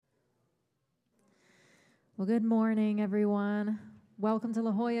Well, good morning, everyone. Welcome to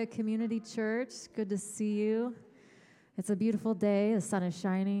La Jolla Community Church. Good to see you. It's a beautiful day. The sun is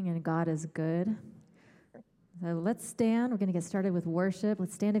shining and God is good. So let's stand. We're going to get started with worship.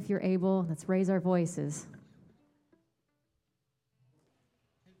 Let's stand if you're able. Let's raise our voices.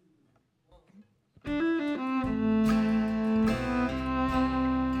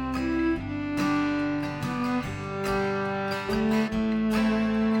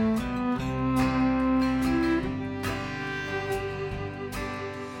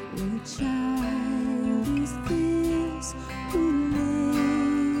 Rejoice,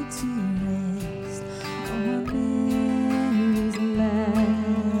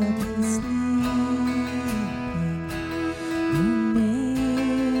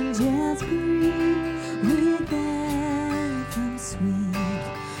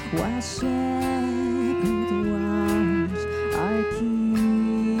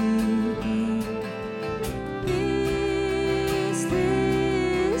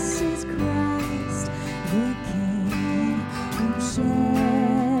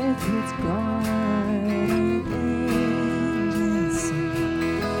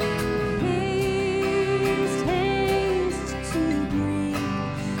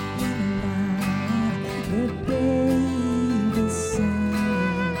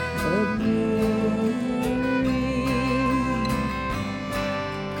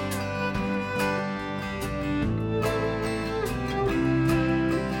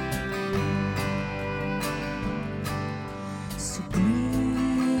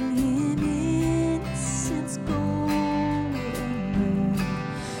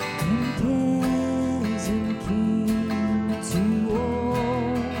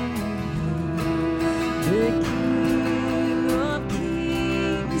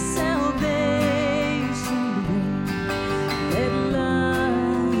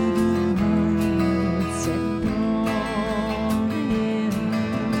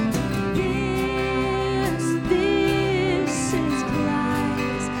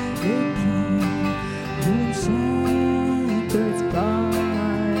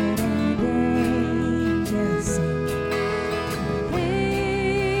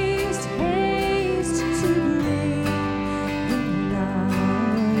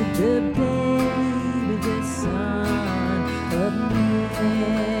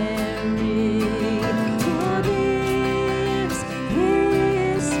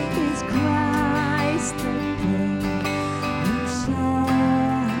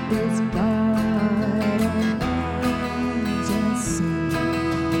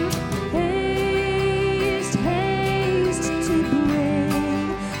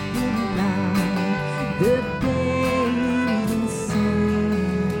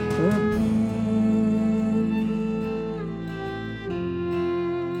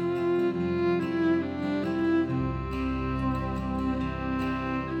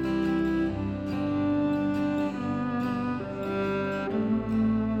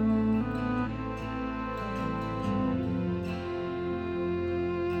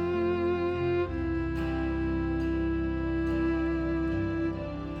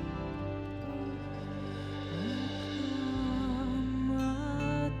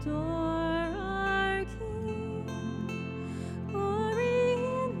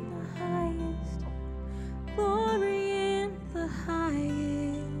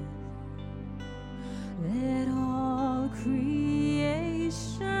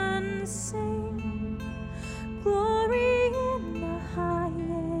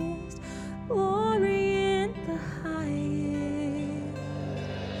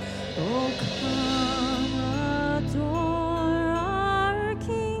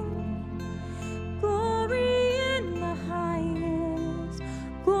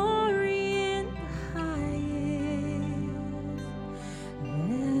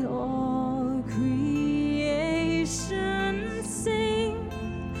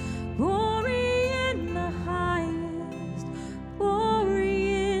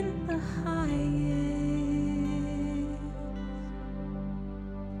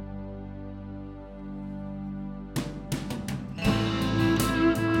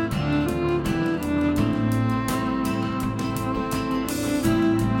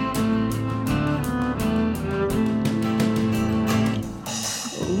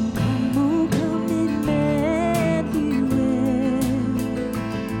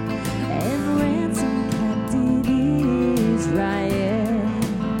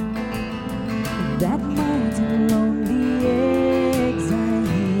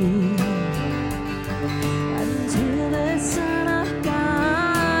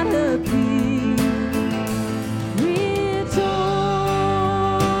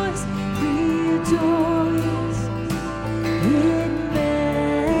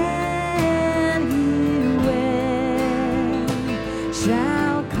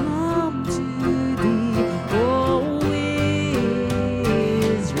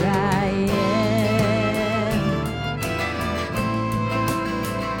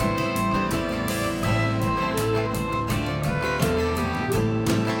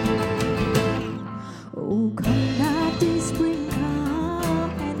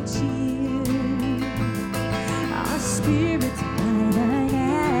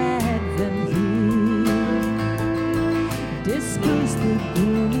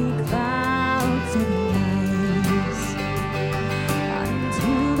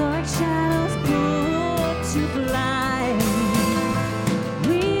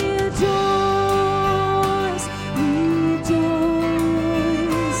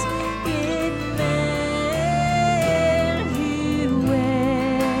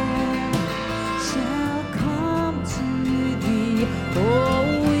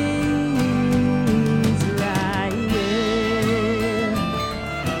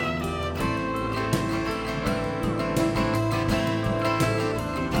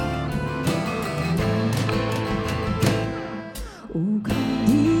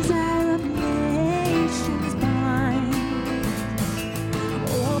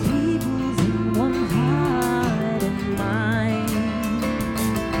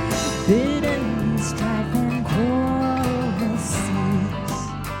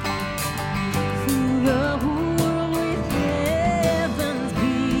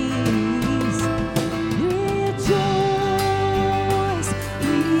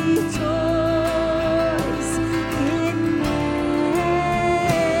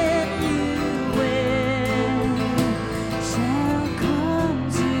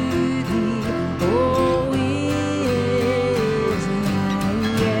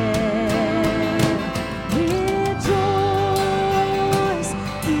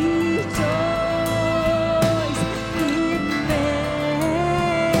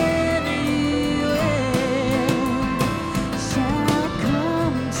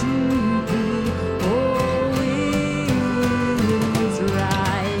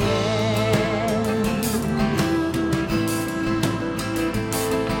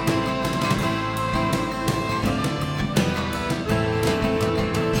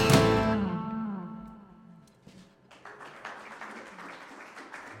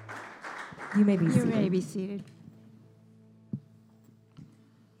 You may be You seated. may be seated.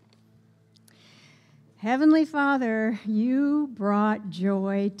 Heavenly Father, you brought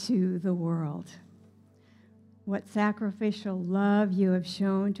joy to the world. What sacrificial love you have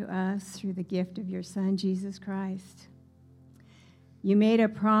shown to us through the gift of your Son, Jesus Christ. You made a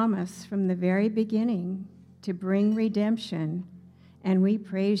promise from the very beginning to bring redemption, and we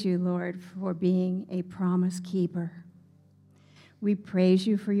praise you, Lord, for being a promise keeper. We praise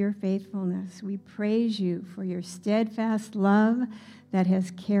you for your faithfulness. We praise you for your steadfast love that has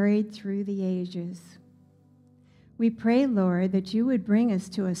carried through the ages. We pray, Lord, that you would bring us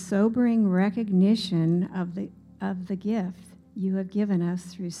to a sobering recognition of the gift you have given us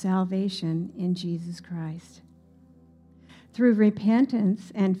through salvation in Jesus Christ. Through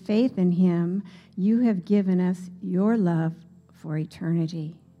repentance and faith in him, you have given us your love for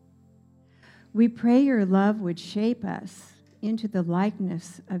eternity. We pray your love would shape us into the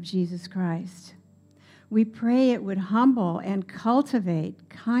likeness of Jesus Christ. We pray it would humble and cultivate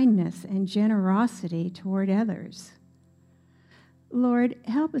kindness and generosity toward others. Lord,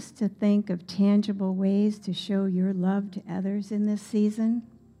 help us to think of tangible ways to show your love to others in this season.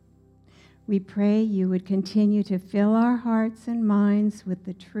 We pray you would continue to fill our hearts and minds with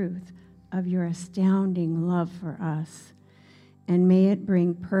the truth of your astounding love for us, and may it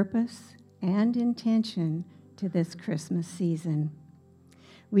bring purpose and intention to this Christmas season.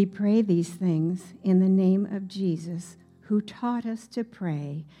 We pray these things in the name of Jesus, who taught us to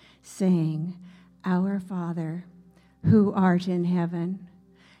pray, saying, Our Father, who art in heaven,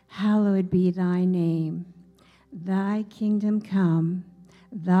 hallowed be thy name. Thy kingdom come,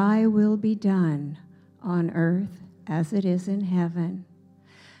 thy will be done on earth as it is in heaven.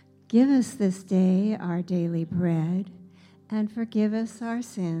 Give us this day our daily bread, and forgive us our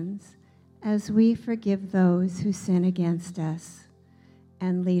sins as we forgive those who sin against us.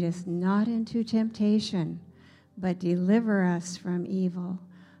 And lead us not into temptation, but deliver us from evil.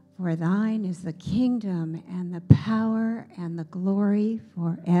 For thine is the kingdom and the power and the glory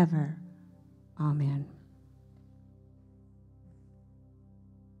forever. Amen.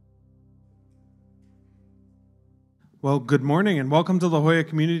 Well, good morning and welcome to La Jolla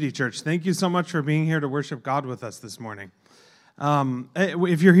Community Church. Thank you so much for being here to worship God with us this morning.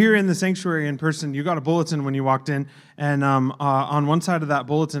 If you're here in the sanctuary in person, you got a bulletin when you walked in, and on one side of that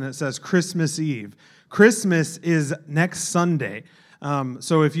bulletin it says Christmas Eve. Christmas is next Sunday.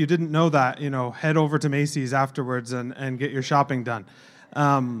 So if you didn't know that, head over to Macy's afterwards and get your shopping done.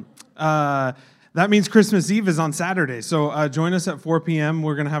 That means Christmas Eve is on Saturday. So join us at 4 p.m.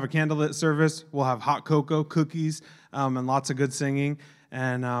 We're going to have a candlelit service. We'll have hot cocoa, cookies, and lots of good singing.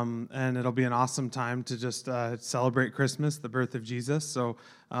 And it'll be an awesome time to just celebrate Christmas, the birth of Jesus. So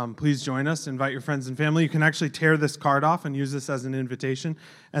please join us. Invite your friends and family. You can actually tear this card off and use this as an invitation.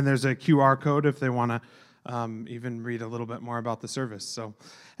 And there's a QR code if they want to even read a little bit more about the service. So,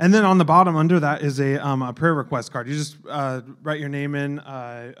 and then on the bottom under that is a prayer request card. You just write your name in,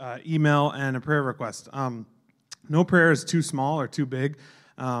 email, and a prayer request. No prayer is too small or too big.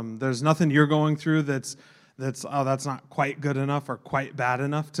 There's nothing you're going through that's not quite good enough or quite bad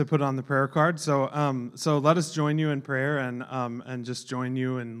enough to put on the prayer card. So let us join you in prayer and just join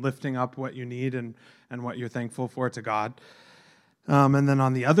you in lifting up what you need and what you're thankful for to God. And then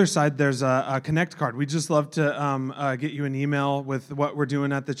on the other side, there's a Connect card. We just love to get you an email with what we're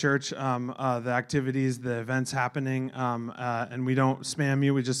doing at the church, the activities, the events happening, and we don't spam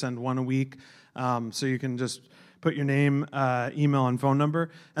you. We just send one a week, so you can just put your name, email, and phone number.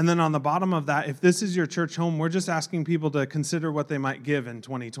 And then on the bottom of that, if this is your church home, we're just asking people to consider what they might give in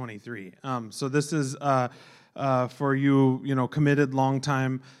 2023. So this is for you, committed,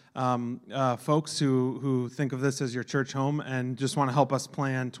 long-time folks who think of this as your church home and just want to help us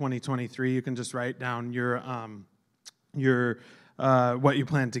plan 2023. You can just write down your what you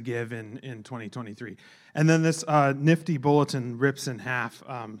plan to give in 2023. And then this nifty bulletin rips in half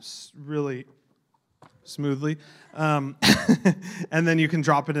really smoothly, and then you can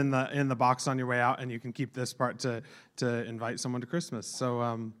drop it in the box on your way out, and you can keep this part to invite someone to Christmas.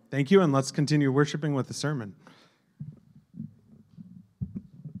 So thank you, and let's continue worshiping with the sermon.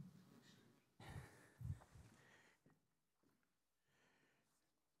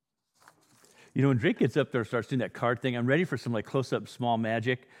 When Drake gets up there and starts doing that card thing, I'm ready for some close-up small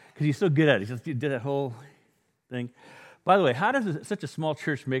magic because he's so good at it. He did that whole thing. By the way, how does such a small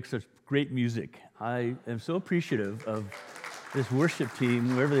church make such great music? I am so appreciative of this worship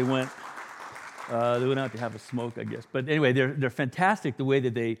team. Wherever they went out to have a smoke, I guess. But anyway, they're fantastic the way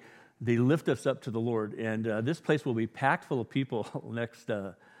that they lift us up to the Lord. And this place will be packed full of people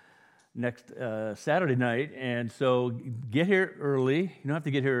next Saturday night. And so get here early. You don't have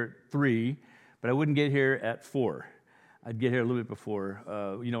to get here at 3, but I wouldn't get here at 4. I'd get here a little bit before.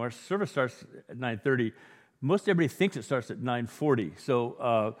 Our service starts at 9:30. Most everybody thinks it starts at 9:40.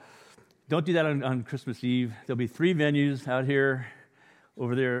 So don't do that on Christmas Eve. There'll be 3 venues out here,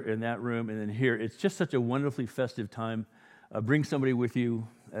 over there in that room, and then here. It's just such a wonderfully festive time. Bring somebody with you.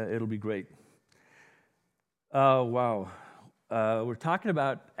 It'll be great. Wow. We're talking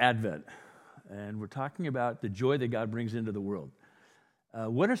about Advent, and we're talking about the joy that God brings into the world.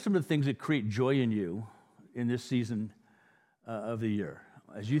 What are some of the things that create joy in you in this season of the year?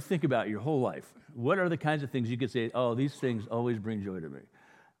 As you think about your whole life, what are the kinds of things you could say, oh, these things always bring joy to me?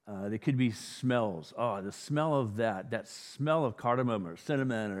 They could be smells. Oh, the smell of that smell of cardamom or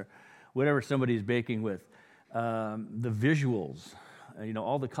cinnamon or whatever somebody's baking with. The visuals,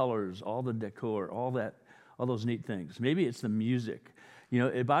 all the colors, all the decor, all those neat things. Maybe it's the music.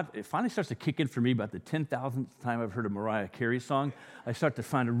 It finally starts to kick in for me about the 10,000th time I've heard a Mariah Carey song. I start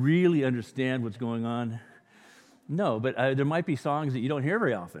to really understand what's going on. No, but there might be songs that you don't hear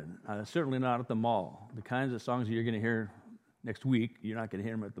very often, certainly not at the mall. The kinds of songs that you're going to hear next week, you're not going to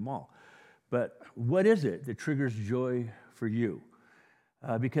hear them at the mall. But what is it that triggers joy for you?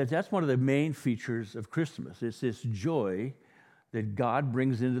 Because that's one of the main features of Christmas. It's this joy that God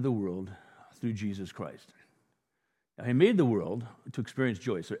brings into the world through Jesus Christ. Now, He made the world to experience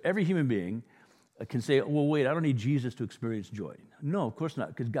joy. So every human being can say, well, wait, I don't need Jesus to experience joy. No, of course not,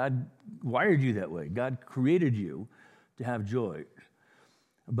 because God wired you that way. God created you to have joy.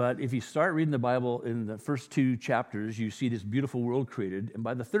 But if you start reading the Bible in the first 2 chapters, you see this beautiful world created. And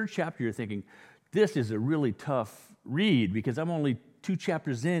by the 3rd chapter, you're thinking, this is a really tough read because I'm only 2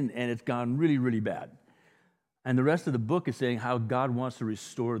 chapters in and it's gone really, really bad. And the rest of the book is saying how God wants to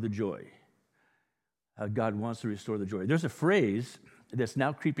restore the joy. How God wants to restore the joy. There's a phrase that's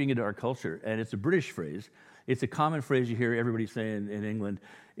now creeping into our culture, and it's a British phrase. It's a common phrase you hear everybody saying in England.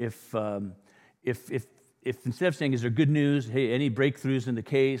 If instead of saying, is there good news, hey, any breakthroughs in the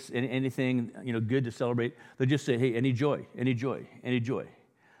case, anything good to celebrate, they'll just say, hey, any joy, any joy, any joy.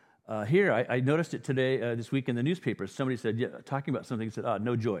 Here, I noticed it today, this week in the newspaper. Somebody said, talking about something, said,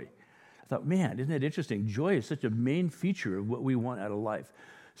 no joy. I thought, man, isn't that interesting? Joy is such a main feature of what we want out of life.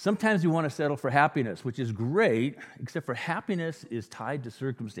 Sometimes we want to settle for happiness, which is great, except for happiness is tied to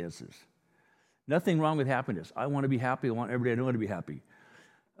circumstances. Nothing wrong with happiness. I want to be happy. I want everybody to know to be happy.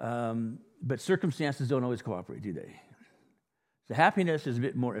 But circumstances don't always cooperate, do they? So happiness is a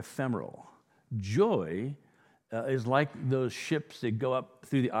bit more ephemeral. Joy is like those ships that go up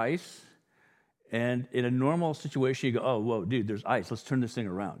through the ice, and in a normal situation, you go, oh, whoa, dude, there's ice. Let's turn this thing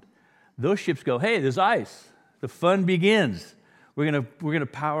around. Those ships go, hey, there's ice. The fun begins. We're gonna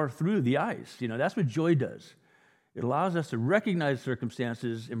power through the ice. That's what joy does. It allows us to recognize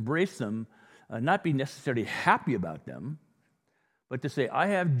circumstances, embrace them, not be necessarily happy about them, but to say, I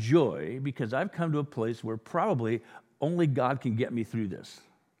have joy because I've come to a place where probably only God can get me through this.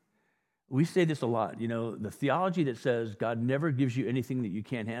 We say this a lot. The theology that says God never gives you anything that you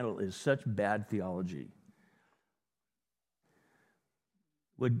can't handle is such bad theology.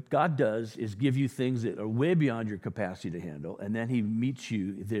 What God does is give you things that are way beyond your capacity to handle, and then He meets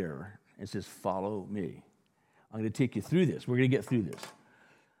you there and says, follow me. I'm going to take you through this. We're going to get through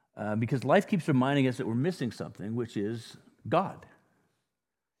this. Because life keeps reminding us that we're missing something, which is God.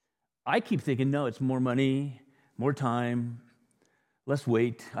 I keep thinking, no, it's more money, more time, less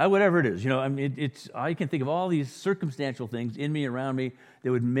weight, whatever it is. I can think of all these circumstantial things in me, around me, that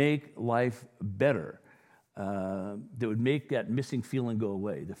would make life better. That would make that missing feeling go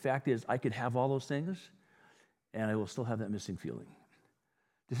away. The fact is, I could have all those things, and I will still have that missing feeling.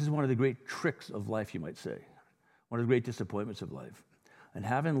 This is one of the great tricks of life, you might say, one of the great disappointments of life. And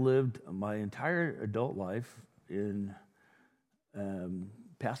having lived my entire adult life in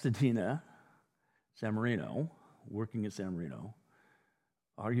Pasadena, San Marino, working at San Marino,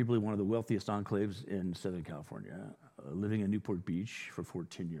 arguably one of the wealthiest enclaves in Southern California, living in Newport Beach for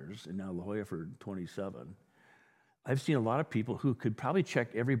 14 years, and now La Jolla for 27. I've seen a lot of people who could probably check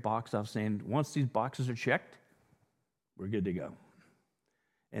every box off saying, once these boxes are checked, we're good to go.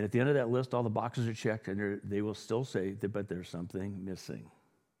 And at the end of that list, all the boxes are checked, and they will still say, but there's something missing.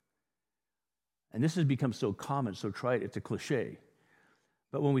 And this has become so common, so trite, it's a cliche.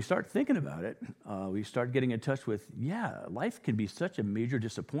 But when we start thinking about it, we start getting in touch with, life can be such a major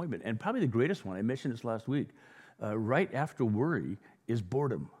disappointment. And probably the greatest one, I mentioned this last week, right after worry is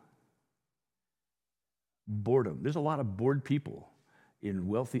boredom. Boredom. There's a lot of bored people in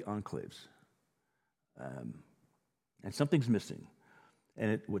wealthy enclaves. And something's missing.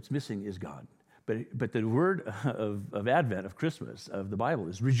 And what's missing is God. But the word of Advent, of Christmas, of the Bible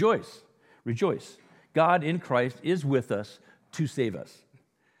is rejoice. Rejoice. God in Christ is with us to save us.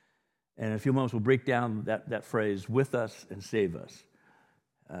 And in a few moments, we'll break down that phrase, with us and save us,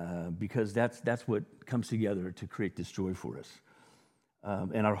 because that's what comes together to create this joy for us.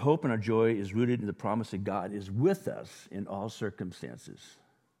 And our hope and our joy is rooted in the promise that God is with us in all circumstances.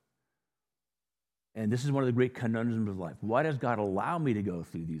 And this is one of the great conundrums of life. Why does God allow me to go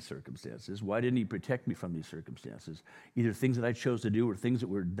through these circumstances? Why didn't he protect me from these circumstances? Either things that I chose to do or things that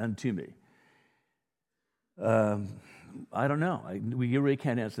were done to me. I don't know. We really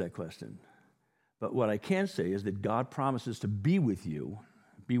can't answer that question. But what I can say is that God promises to be with you,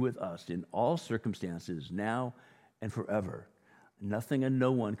 be with us in all circumstances, now and forever. Nothing and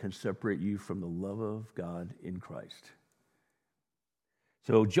no one can separate you from the love of God in Christ.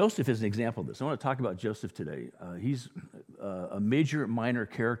 So Joseph is an example of this. I want to talk about Joseph today. He's a major, minor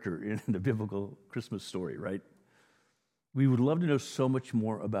character in the biblical Christmas story, right? We would love to know so much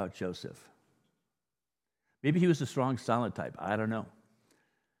more about Joseph. Maybe he was a strong, silent type. I don't know.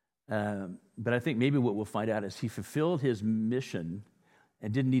 But I think maybe what we'll find out is he fulfilled his mission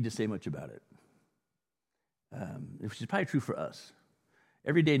and didn't need to say much about it, which is probably true for us.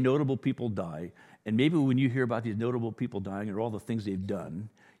 Every day, notable people die, and maybe when you hear about these notable people dying or all the things they've done,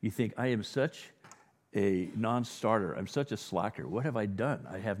 you think, I am such a non-starter. I'm such a slacker. What have I done?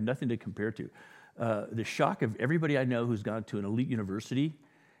 I have nothing to compare to. The shock of everybody I know who's gone to an elite university,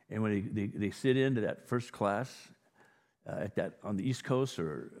 and when they sit into that first class on the East Coast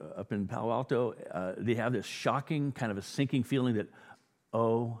or up in Palo Alto, they have this shocking kind of a sinking feeling that,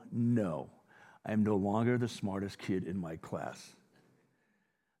 oh no, I am no longer the smartest kid in my class.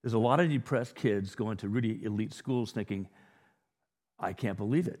 There's a lot of depressed kids going to really elite schools thinking, I can't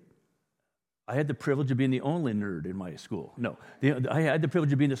believe it. I had the privilege of being the only nerd in my school. No, I had the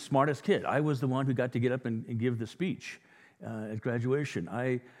privilege of being the smartest kid. I was the one who got to get up and give the speech at graduation.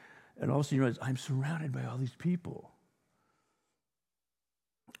 And all of a sudden you realize, I'm surrounded by all these people.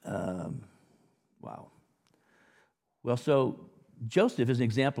 Wow. Well, so Joseph is an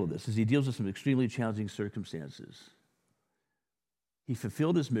example of this as he deals with some extremely challenging circumstances. He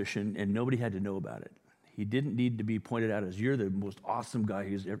fulfilled his mission, and nobody had to know about it. He didn't need to be pointed out as, you're the most awesome guy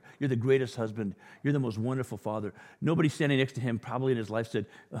who's ever, you're the greatest husband, you're the most wonderful father. Nobody standing next to him probably in his life said,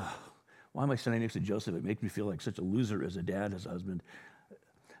 why am I standing next to Joseph? It makes me feel like such a loser as a dad, as a husband.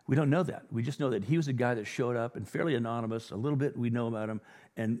 We don't know that. We just know that he was a guy that showed up and fairly anonymous. A little bit we know about him,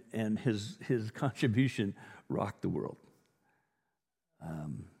 and his contribution rocked the world.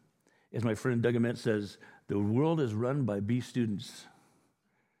 As my friend Doug Ament says, the world is run by B students.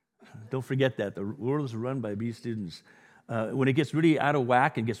 Don't forget that. The world is run by B students. When it gets really out of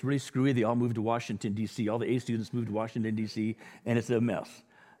whack and gets really screwy, they all move to Washington, D.C. All the A students move to Washington, D.C., and it's a mess.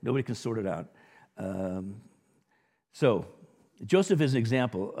 Nobody can sort it out. So Joseph is an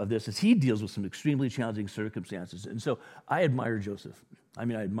example of this as he deals with some extremely challenging circumstances. And so I admire Joseph. I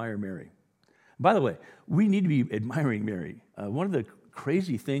admire Mary. By the way, we need to be admiring Mary. One of the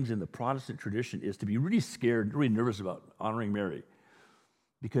crazy things in the Protestant tradition is to be really scared, really nervous about honoring Mary,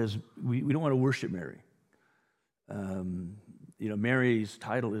 because we don't want to worship Mary. Mary's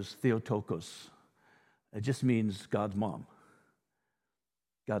title is Theotokos. It just means God's mom.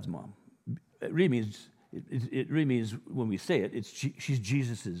 God's mom. It really means when we say it, she's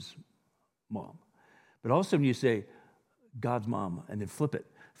Jesus' mom. But all of a sudden you say God's mom, and then flip it,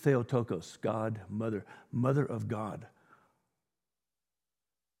 Theotokos, God, mother of God.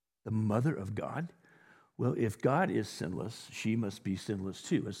 The mother of God? Well, if God is sinless, she must be sinless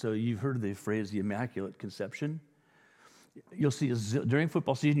too. And so you've heard the phrase, the Immaculate Conception. You'll see, during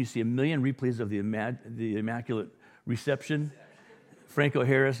football season, you see a million replays of the Immaculate Reception. Franco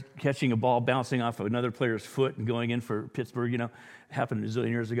Harris catching a ball, bouncing off of another player's foot and going in for Pittsburgh, happened a zillion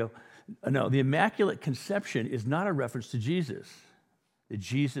years ago. No, the Immaculate Conception is not a reference to Jesus, that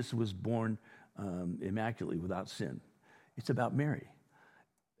Jesus was born immaculately without sin. It's about Mary.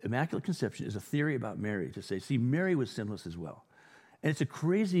 Immaculate Conception is a theory about Mary to say, see, Mary was sinless as well. And it's a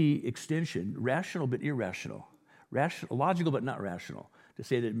crazy extension, rational but irrational, logical but not rational, to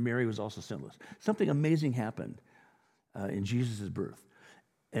say that Mary was also sinless. Something amazing happened in Jesus' birth.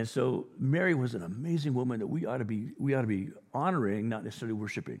 And so Mary was an amazing woman that we ought to be honoring, not necessarily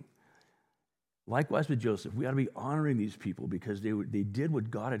worshiping. Likewise with Joseph, we ought to be honoring these people because they did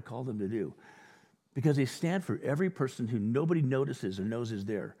what God had called them to do. Because they stand for every person who nobody notices or knows is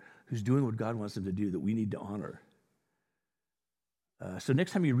there, who's doing what God wants them to do, that we need to honor. So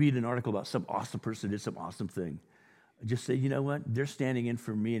next time you read an article about some awesome person who did some awesome thing, just say, you know what? They're standing in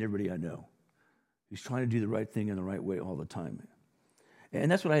for me and everybody I know who's trying to do the right thing in the right way all the time. And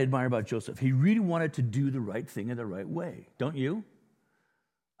that's what I admire about Joseph. He really wanted to do the right thing in the right way. Don't you?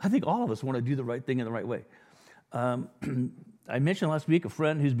 I think all of us want to do the right thing in the right way. I mentioned last week a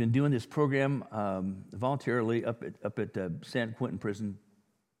friend who's been doing this program voluntarily up at San Quentin Prison.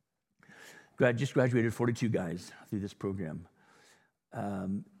 Just graduated 42 guys through this program.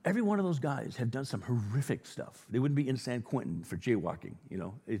 Every one of those guys have done some horrific stuff. They wouldn't be in San Quentin for jaywalking,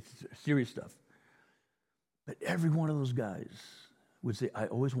 it's serious stuff. But every one of those guys would say, I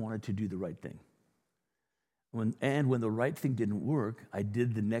always wanted to do the right thing. When the right thing didn't work, I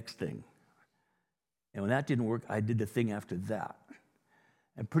did the next thing. And when that didn't work, I did the thing after that.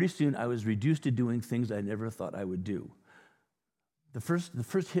 And pretty soon, I was reduced to doing things I never thought I would do. The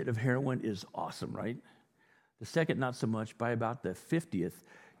first hit of heroin is awesome, right? The second, not so much. By about the 50th,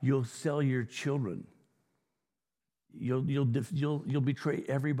 you'll sell your children. You'll betray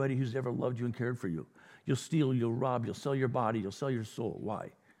everybody who's ever loved you and cared for you. You'll steal, you'll rob, you'll sell your body, you'll sell your soul. Why?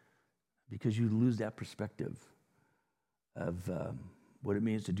 Because you lose that perspective of what it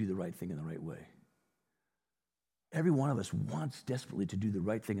means to do the right thing in the right way. Every one of us wants desperately to do the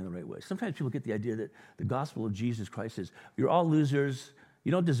right thing in the right way. Sometimes people get the idea that the gospel of Jesus Christ is, you're all losers,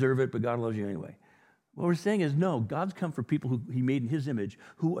 you don't deserve it, but God loves you anyway. What we're saying is, no, God's come for people who he made in his image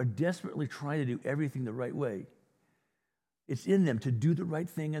who are desperately trying to do everything the right way. It's in them to do the right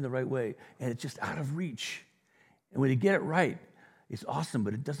thing in the right way, and it's just out of reach. And when they get it right, it's awesome,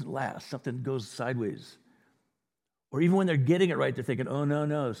 but it doesn't last. Something goes sideways. Or even when they're getting it right, they're thinking, oh,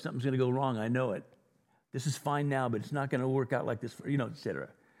 no, something's going to go wrong. I know it. This is fine now, but it's not going to work out like this, et cetera.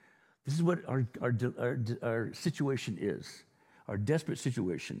 This is what our situation is, our desperate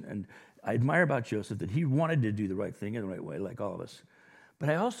situation. And I admire about Joseph that he wanted to do the right thing in the right way, like all of us. But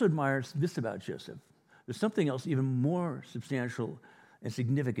I also admire this about Joseph. There's something else even more substantial and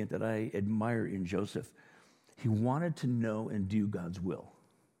significant that I admire in Joseph. He wanted to know and do God's will.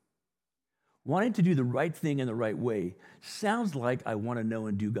 Wanting to do the right thing in the right way sounds like I want to know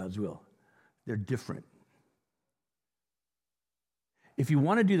and do God's will. They're different. If you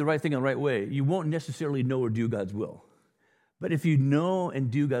want to do the right thing in the right way, you won't necessarily know or do God's will. But if you know and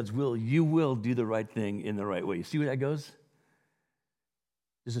do God's will, you will do the right thing in the right way. You see where that goes?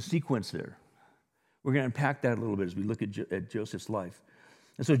 There's a sequence there. We're going to unpack that a little bit as we look at Joseph's life.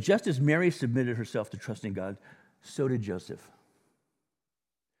 And so just as Mary submitted herself to trusting God, so did Joseph.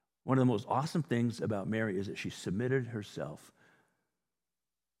 One of the most awesome things about Mary is that she submitted herself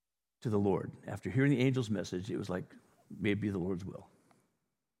to the Lord. After hearing the angel's message, it was like, may it be the Lord's will.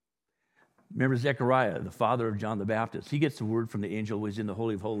 Remember Zechariah, the father of John the Baptist. He gets the word from the angel who was in the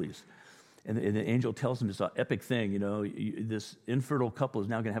Holy of Holies. And the angel tells him this epic thing, this infertile couple is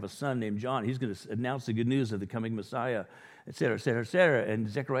now going to have a son named John. He's going to announce the good news of the coming Messiah, et cetera, et cetera, et cetera. And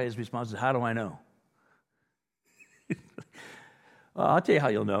Zechariah's response is, how do I know? Well, I'll tell you how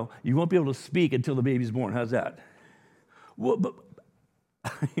you'll know. You won't be able to speak until the baby's born. How's that? Well, but,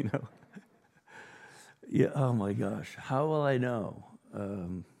 yeah, oh my gosh, how will I know?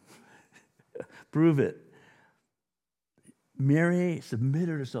 Prove it. Mary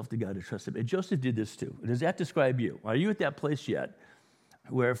submitted herself to God to trust him. And Joseph did this too. Does that describe you? Are you at that place yet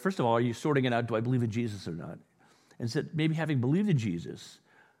where, first of all, are you sorting it out, do I believe in Jesus or not? And so maybe having believed in Jesus,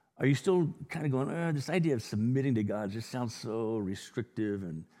 are you still kind of going, this idea of submitting to God just sounds so restrictive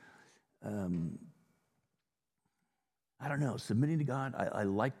and, I don't know, submitting to God, I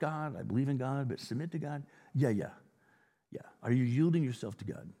like God, I believe in God, but submit to God? Yeah. Are you yielding yourself to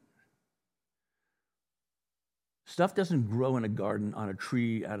God? Stuff doesn't grow in a garden on a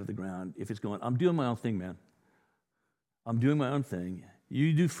tree out of the ground if it's going, I'm doing my own thing, man. I'm doing my own thing.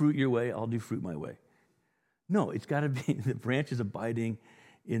 You do fruit your way, I'll do fruit my way. No, it's got to be the branch is abiding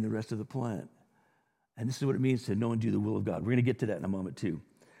in the rest of the plant. And this is what it means to know and do the will of God. We're going to get to that in a moment too.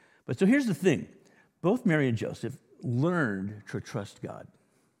 But so here's the thing. Both Mary and Joseph learned to trust God.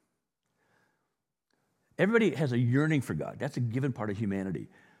 Everybody has a yearning for God. That's a given part of humanity.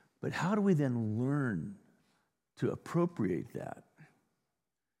 But how do we then learn to appropriate that?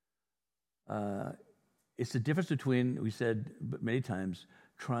 It's the difference between, we said many times,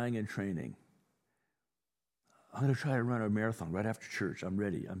 trying and training. I'm going to try to run a marathon right after church. I'm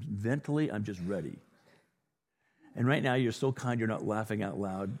ready. Mentally, I'm just ready. And right now, you're so kind, you're not laughing out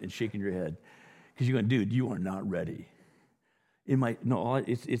loud and shaking your head because you're going, dude, you are not ready.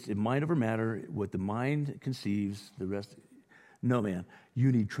 It's mind over matter. What the mind conceives, the rest. No, man,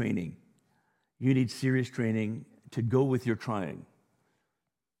 you need training. You need serious training to go with your trying.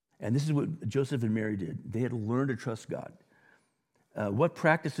 And this is what Joseph and Mary did. They had learned to trust God. What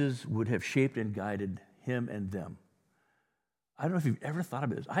practices would have shaped and guided him and them? I don't know if you've ever thought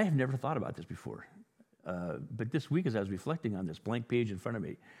about this. I have never thought about this before. But this week, as I was reflecting on this blank page in front of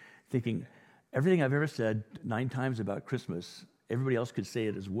me, thinking, everything I've ever said 9 times about Christmas, everybody else could say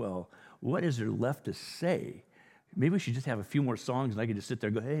it as well. What is there left to say? Maybe we should just have a few more songs, and I could just sit there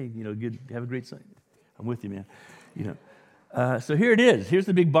and go, hey, have a great song. I'm with you, man. So here it is. Here's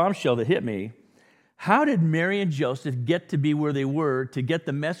the big bombshell that hit me. How did Mary and Joseph get to be where they were, to get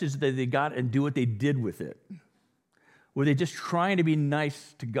the message that they got and do what they did with it? Were they just trying to be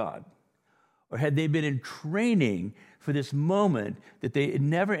nice to God? Or had they been in training for this moment that they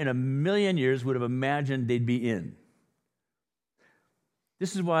never in a million years would have imagined they'd be in?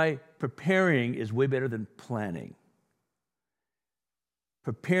 This is why preparing is way better than planning.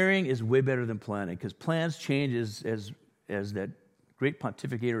 Preparing is way better than planning, because plans change, as that great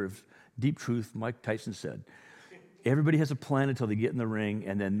pontificator of deep truth, Mike Tyson, said. Everybody has a plan until they get in the ring,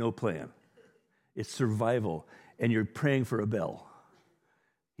 and then no plan. It's survival, and you're praying for a bell.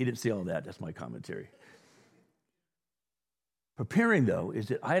 He didn't say all that. That's my commentary. Preparing, though, is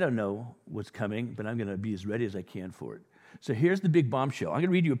that I don't know what's coming, but I'm going to be as ready as I can for it. So here's the big bombshell. I'm going to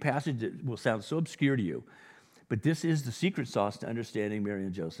read you a passage that will sound so obscure to you, but this is the secret sauce to understanding Mary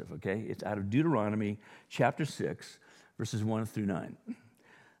and Joseph, okay? It's out of Deuteronomy chapter 6, verses 1 through 9.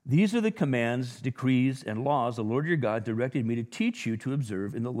 These are the commands, decrees, and laws the Lord your God directed me to teach you to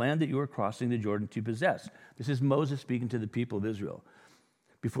observe in the land that you are crossing the Jordan to possess. This is Moses speaking to the people of Israel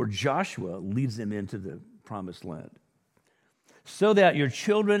before Joshua leads them into the promised land. So that your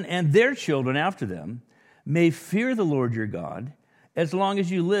children and their children after them may fear the Lord your God as long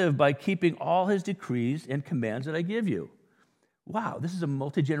as you live by keeping all his decrees and commands that I give you. Wow, this is a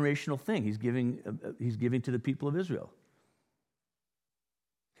multi-generational thing he's giving to the people of Israel.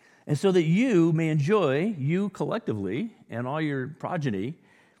 And so that you may enjoy, you collectively and all your progeny,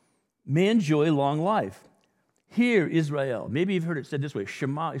 may enjoy long life. Hear, Israel. Maybe you've heard it said this way,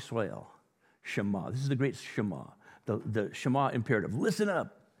 Shema Israel. Shema. This is the great Shema, the Shema imperative. Listen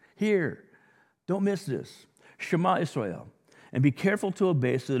up. Hear. Don't miss this. Shema Israel. And be careful to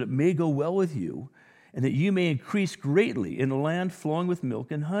obey so that it may go well with you and that you may increase greatly in a land flowing with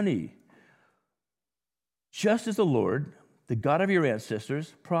milk and honey. Just as the Lord, the God of your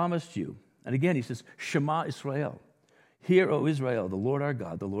ancestors, promised you. And again, he says, Shema Israel. Hear, O Israel, the Lord our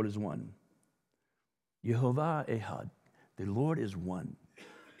God, the Lord is one. Yehovah Ehad, the Lord is one.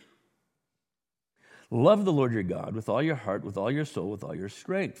 Love the Lord your God with all your heart, with all your soul, with all your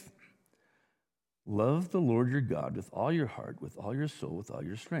strength. Love the Lord your God with all your heart, with all your soul, with all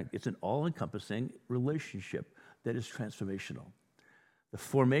your strength. It's an all-encompassing relationship that is transformational. The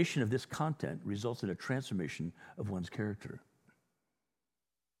formation of this content results in a transformation of one's character.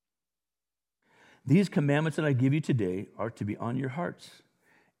 These commandments that I give you today are to be on your hearts.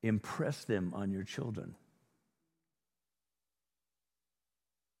 Impress them on your children.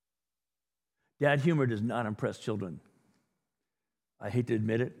 Dad humor does not impress children. I hate to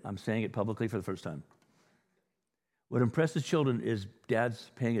admit it. I'm saying it publicly for the first time. What impresses children is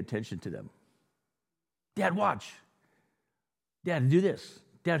dads paying attention to them. Dad, watch. Dad, do this.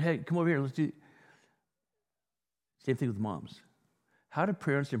 Dad, hey, come over here. Let's do. Same thing with moms. How do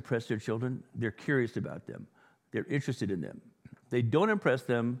parents impress their children? They're curious about them. They're interested in them. They don't impress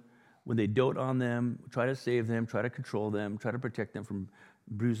them when they dote on them, try to save them, try to control them, try to protect them from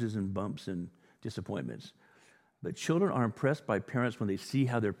bruises and bumps and disappointments. But children are impressed by parents when they see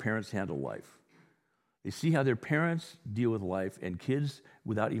how their parents handle life. They see how their parents deal with life, and kids,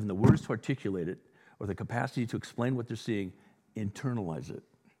 without even the words to articulate it or the capacity to explain what they're seeing, internalize it.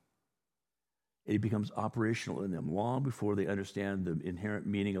 It becomes operational in them long before they understand the inherent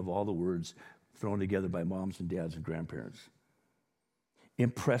meaning of all the words thrown together by moms and dads and grandparents.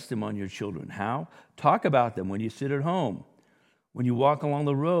 Impress them on your children. How? Talk about them when you sit at home, when you walk along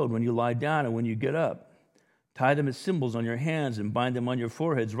the road, when you lie down, and when you get up. Tie them as symbols on your hands and bind them on your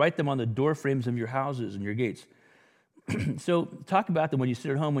foreheads. Write them on the door frames of your houses and your gates. So talk about them when you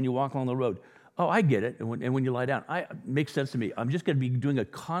sit at home, when you walk along the road. Oh, I get it. And when you lie down, it makes sense to me. I'm just going to be doing a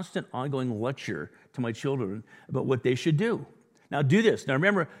constant, ongoing lecture to my children about what they should do. Now, do this. Now,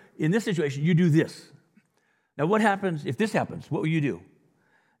 remember, in this situation, you do this. Now, what happens if this happens? What will you do?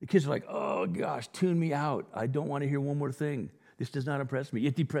 The kids are like, oh, gosh, tune me out. I don't want to hear one more thing. This does not impress me.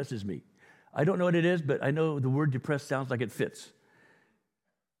 It depresses me. I don't know what it is, but I know the word depressed sounds like it fits.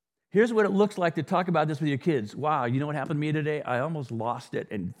 Here's what it looks like to talk about this with your kids. Wow, you know what happened to me today? I almost lost it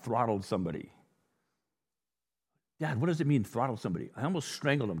and throttled somebody. Dad, what does it mean, throttle somebody? I almost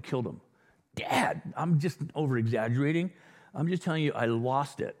strangled him, killed him. Dad, I'm just over-exaggerating. I'm just telling you I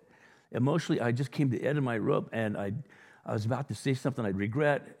lost it. Emotionally, I just came to the end of my rope, and I was about to say something I'd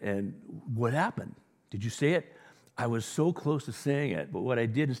regret, and what happened? Did you say it? I was so close to saying it, but what I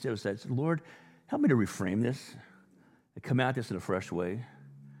did instead was say, Lord, help me to reframe this, to come at this in a fresh way.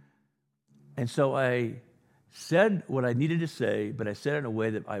 And so I said what I needed to say, but I said it in a way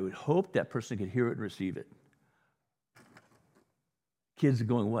that I would hope that person could hear it and receive it. Kids are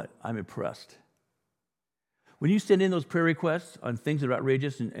going, what? I'm impressed. When you send in those prayer requests on things that are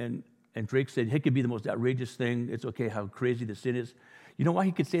outrageous, and Drake said, it could be the most outrageous thing, it's okay how crazy the sin is. You know why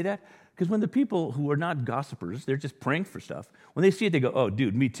he could say that? Because when the people who are not gossipers, they're just praying for stuff, when they see it, they go, oh,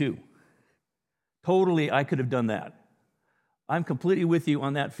 dude, me too. Totally, I could have done that. I'm completely with you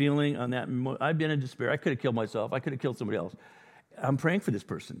on that feeling, on that. I've been in despair. I could have killed myself. I could have killed somebody else. I'm praying for this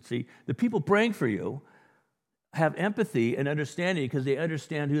person. See, the people praying for you have empathy and understanding because they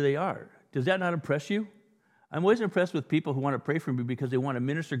understand who they are. Does that not impress you? I'm always impressed with people who want to pray for me because they want to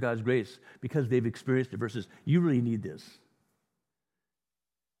minister God's grace because they've experienced it versus you really need this.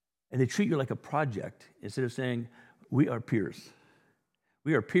 And they treat you like a project instead of saying, we are peers.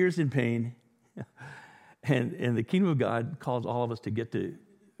 We are peers in pain. And the kingdom of God calls all of us to get to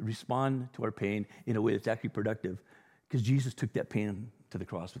respond to our pain in a way that's actually productive because Jesus took that pain to the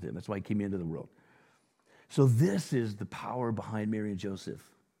cross with him. That's why he came into the world. So this is the power behind Mary and Joseph.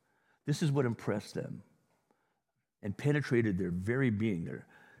 This is what impressed them and penetrated their very being.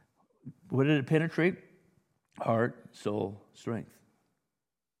 What did it penetrate? Heart, soul, strength.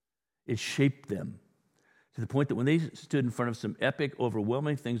 It shaped them to the point that when they stood in front of some epic,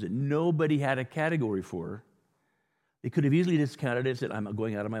 overwhelming things that nobody had a category for, they could have easily discounted it and said, I'm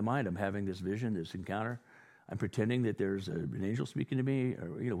going out of my mind. I'm having this vision, this encounter. I'm pretending that there's an angel speaking to me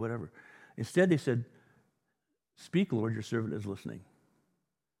or whatever. Instead, they said, speak, Lord, your servant is listening.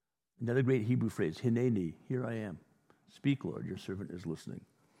 Another great Hebrew phrase, hineni, here I am. Speak, Lord, your servant is listening.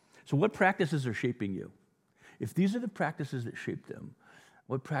 So what practices are shaping you? If these are the practices that shape them,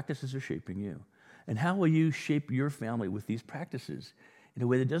 what practices are shaping you? And how will you shape your family with these practices in a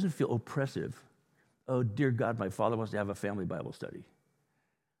way that doesn't feel oppressive? Oh, dear God, my father wants to have a family Bible study.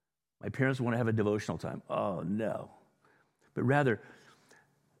 My parents want to have a devotional time. Oh, no. But rather,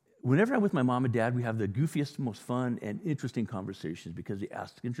 whenever I'm with my mom and dad, we have the goofiest, most fun, and interesting conversations because they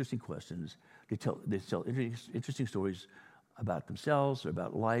ask interesting questions. They tell interesting stories about themselves or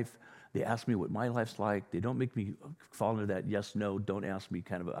about life. They ask me what my life's like. They don't make me fall into that yes, no, don't ask me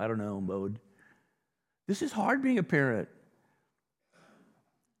kind of I don't know mode. This is hard being a parent.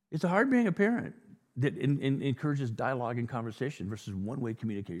 It's hard being a parent that encourages dialogue and conversation versus one-way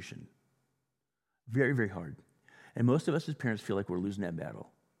communication. Very, very hard. And most of us as parents feel like we're losing that battle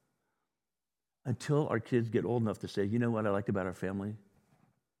until our kids get old enough to say, you know what I liked about our family?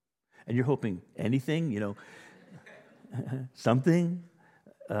 And you're hoping anything, something.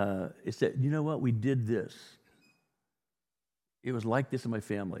 It's that, you know what, we did this. It was like this in my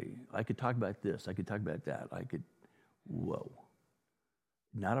family. I could talk about this. I could talk about that. Whoa.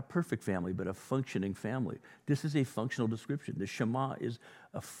 Not a perfect family, but a functioning family. This is a functional description. The Shema is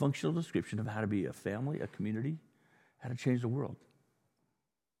a functional description of how to be a family, a community, how to change the world.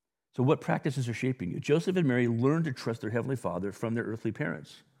 So what practices are shaping you? Joseph and Mary learned to trust their Heavenly Father from their earthly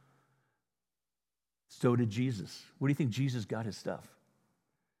parents. So did Jesus. Where do you think Jesus got his stuff?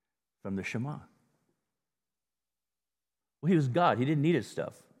 From the Shema. Well, he was God. He didn't need his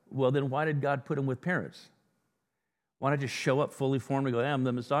stuff. Well, then why did God put him with parents? Why not just show up fully formed and go, hey, I'm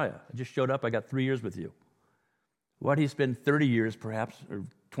the Messiah. I just showed up. I got 3 years with you. Why did he spend 30 years perhaps, or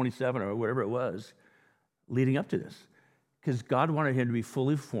 27 or whatever it was, leading up to this? Because God wanted him to be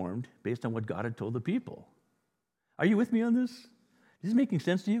fully formed based on what God had told the people. Are you with me on this? Is this making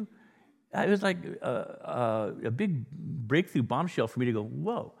sense to you? It was like a big breakthrough bombshell for me to go,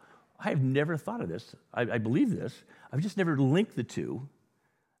 whoa, I have never thought of this. I believe this. I've just never linked the two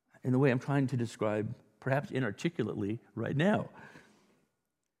in the way I'm trying to describe, perhaps inarticulately right now.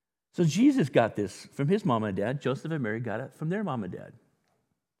 So Jesus got this from his mom and dad. Joseph and Mary got it from their mom and dad.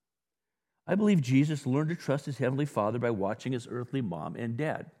 I believe Jesus learned to trust his Heavenly Father by watching his earthly mom and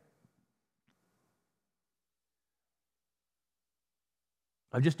dad.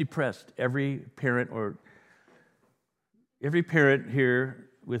 I've just depressed every parent here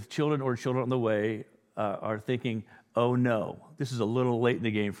with children or children on the way are thinking, oh no, this is a little late in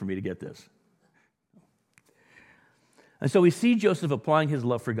the game for me to get this. And so we see Joseph applying his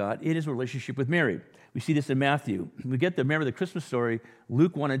love for God in his relationship with Mary. We see this in Matthew. We get to remember the Christmas story,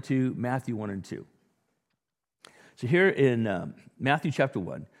 Luke 1 and 2, Matthew 1 and 2. So here in Matthew chapter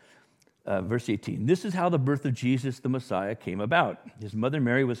 1, verse 18, this is how the birth of Jesus the Messiah came about. His mother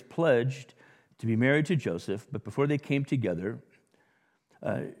Mary was pledged to be married to Joseph, but before they came together,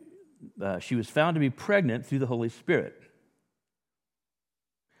 she was found to be pregnant through the Holy Spirit.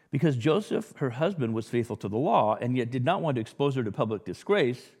 Because Joseph, her husband, was faithful to the law and yet did not want to expose her to public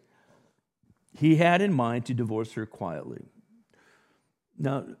disgrace, He had in mind to divorce her quietly.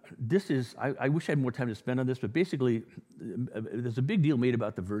 Now, this is, I wish I had more time to spend on this, but basically, there's a big deal made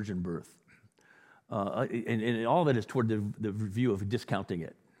about the virgin birth. And all of it is toward the view of discounting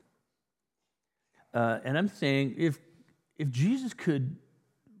it. And I'm saying, if Jesus could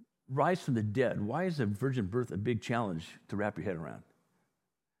rise from the dead, why is a virgin birth a big challenge to wrap your head around?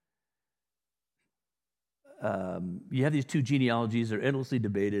 You have these two genealogies, they're endlessly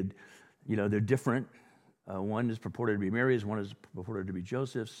debated. You know, they're different. One is purported to be Mary's, one is purported to be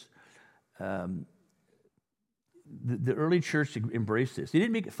Joseph's. The early church embraced this.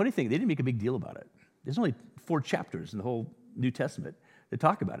 Funny thing, they didn't make a big deal about it. There's only 4 chapters in the whole New Testament that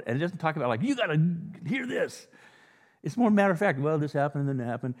talk about it. And it doesn't talk about like, you got to hear this. It's more matter of fact. Well, this happened and then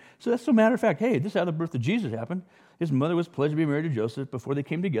that happened. So that's so matter of fact. Hey, this is how the birth of Jesus happened. His mother was pledged to be married to Joseph. Before they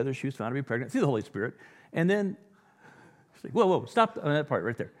came together, she was found to be pregnant through the Holy Spirit. And then, it's like, whoa, stop on that part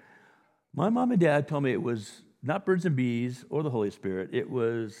right there. My mom and dad told me it was not birds and bees or the Holy Spirit. It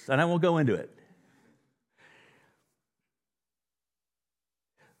was, and I won't go into it.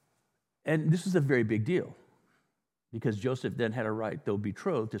 And this is a very big deal because Joseph then had a right, though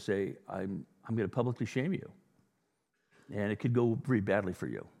betrothed, to say, I'm going to publicly shame you. And it could go very badly for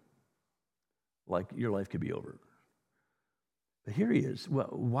you. Like your life could be over. But here he is. Well,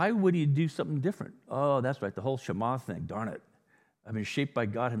 why would he do something different? Oh, that's right, the whole Shema thing. Darn it. I've been shaped by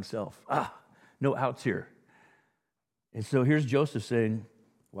God himself. No outs here. And so here's Joseph saying,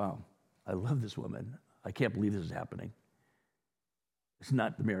 wow, I love this woman. I can't believe this is happening. It's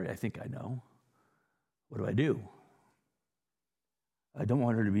not the Mary I think I know. What do? I don't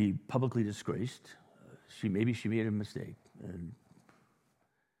want her to be publicly disgraced. Maybe she made a mistake. And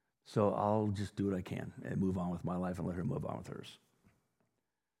so I'll just do what I can and move on with my life and let her move on with hers.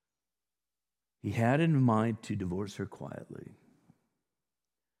 He had in mind to divorce her quietly.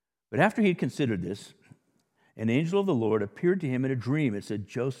 But after he had considered this, an angel of the Lord appeared to him in a dream. It said,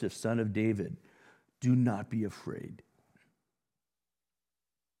 Joseph, son of David, do not be afraid.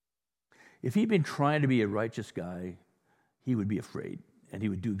 If he'd been trying to be a righteous guy, he would be afraid, and he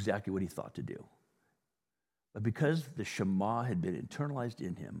would do exactly what he thought to do. But because the Shema had been internalized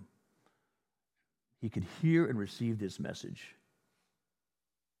in him, he could hear and receive this message.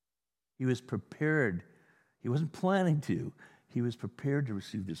 He was prepared. He wasn't planning to. He was prepared to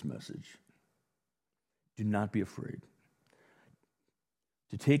receive this message. Do not be afraid.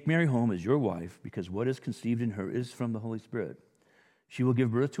 To take Mary home as your wife, because what is conceived in her is from the Holy Spirit. She will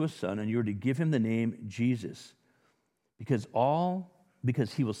give birth to a son, and you are to give him the name Jesus, because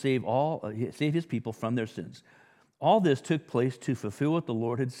he will save his people from their sins. All this took place to fulfill what the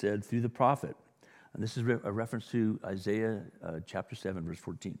Lord had said through the prophet. And this is a reference to Isaiah chapter 7, verse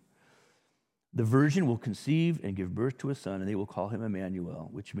 14. The virgin will conceive and give birth to a son, and they will call him Emmanuel,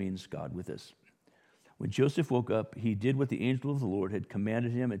 which means God with us. When Joseph woke up, he did what the angel of the Lord had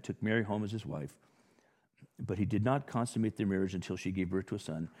commanded him and took Mary home as his wife. But he did not consummate their marriage until she gave birth to a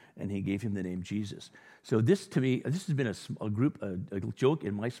son, and he gave him the name Jesus. So this, to me, this has been a joke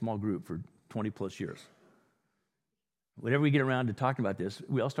in my small group for 20 plus years. Whenever we get around to talking about this,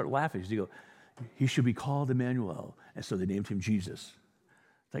 we all start laughing. You go, he should be called Emmanuel. And so they named him Jesus.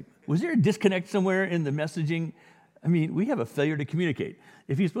 It's like, was there a disconnect somewhere in the messaging? I mean, we have a failure to communicate.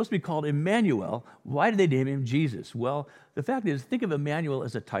 If he's supposed to be called Emmanuel, why did they name him Jesus? Well, the fact is, think of Emmanuel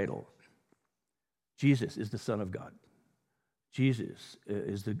as a title. Jesus is the Son of God. Jesus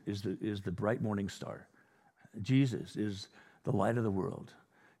is the bright morning star. Jesus is the light of the world.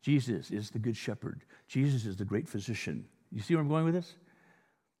 Jesus is the good shepherd. Jesus is the great physician. You see where I'm going with this?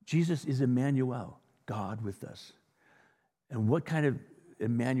 Jesus is Emmanuel, God with us. And what kind of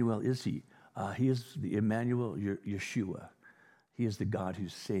Emmanuel is he? He is the Emmanuel, Yeshua. He is the God who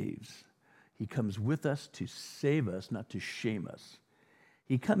saves. He comes with us to save us, not to shame us.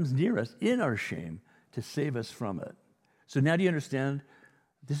 He comes near us in our shame to save us from it. So now do you understand?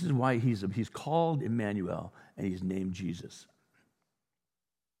 This is why he's called Emmanuel and he's named Jesus.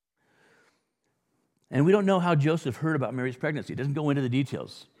 And we don't know how Joseph heard about Mary's pregnancy. It doesn't go into the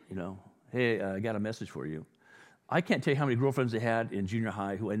details. Hey, I got a message for you. I can't tell you how many girlfriends they had in junior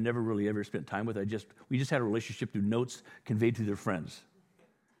high who I never really ever spent time with. We just had a relationship through notes conveyed to their friends.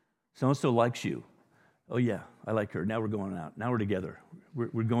 So-and-so likes you. Oh yeah, I like her. Now we're going out. Now we're together.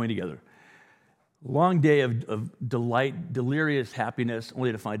 We're going together. Long day of delight, delirious happiness,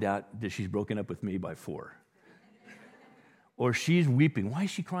 only to find out that she's broken up with me by 4. Or she's weeping. Why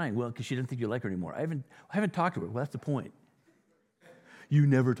is she crying? Well, because she doesn't think you like her anymore. I haven't talked to her. Well, that's the point. You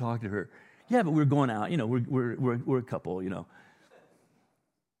never talked to her. Yeah, but we're going out. We're a couple. We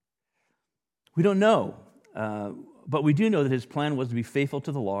don't know. But we do know that his plan was to be faithful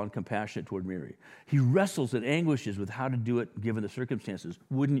to the law and compassionate toward Mary. He wrestles and anguishes with how to do it given the circumstances.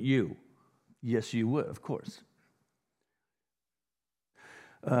 Wouldn't you? Yes, you would, of course.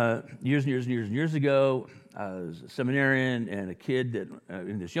 Years ago, I was a seminarian and a kid that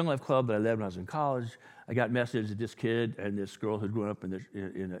in this Young Life club that I led when I was in college. I got a message that this kid and this girl who'd grown up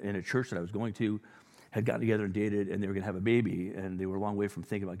in a church that I was going to had gotten together and dated, and they were going to have a baby, and they were a long way from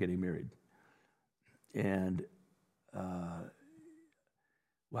thinking about getting married. And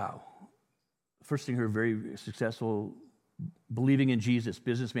wow, first thing her very successful, believing in Jesus,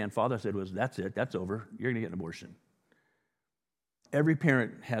 businessman father said was, "That's it, that's over. You're going to get an abortion." Every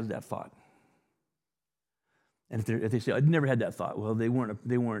parent has that thought. And if they say, "I've never had that thought," well, they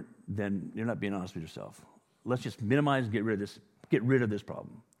weren't, then you're not being honest with yourself. Let's just minimize and get rid of this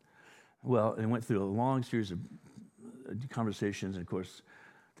problem. Well, and went through a long series of conversations, and of course,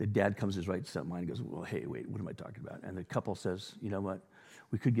 the dad comes to his right mind and goes, "Well, hey, wait, what am I talking about?" And the couple says, "You know what?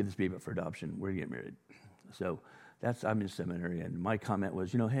 We could give this baby up for adoption. We're going to get married." So I'm in seminary, and my comment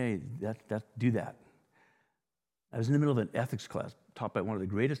was, hey, do that. I was in the middle of an ethics class taught by one of the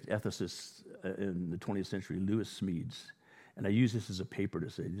greatest ethicists in the 20th century, Lewis Smedes. And I use this as a paper to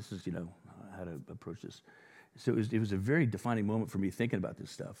say, this is, how to approach this. So it was a very defining moment for me thinking about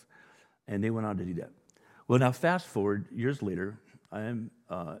this stuff. And they went on to do that. Well, now fast forward, years later, I am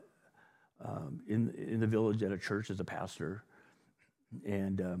in the village at a church as a pastor.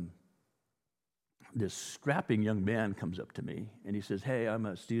 And this strapping young man comes up to me, and he says, "Hey, I'm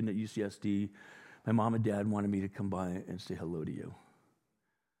a student at UCSD. My mom and dad wanted me to come by and say hello to you."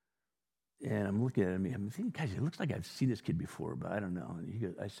 And I'm looking at him, I'm thinking, "Guys, it looks like I've seen this kid before, but I don't know."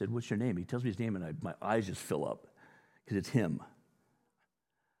 And I said, "What's your name?" He tells me his name, and my eyes just fill up because it's him.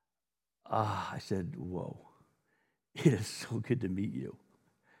 I said, "Whoa, it is so good to meet you.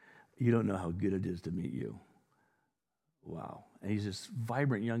 You don't know how good it is to meet you. Wow." And he's this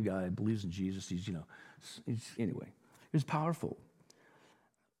vibrant young guy, believes in Jesus. Anyway, it was powerful.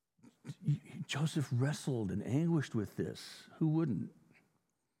 Joseph wrestled and anguished with this. Who wouldn't?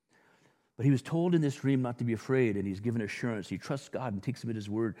 But he was told in this dream not to be afraid, and he's given assurance. He trusts God and takes him at his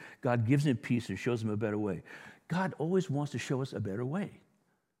word. God gives him peace and shows him a better way. God always wants to show us a better way.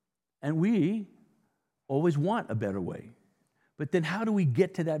 And we always want a better way. But then how do we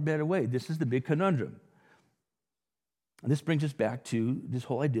get to that better way? This is the big conundrum. And this brings us back to this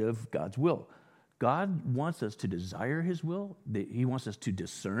whole idea of God's will. God wants us to desire his will. He wants us to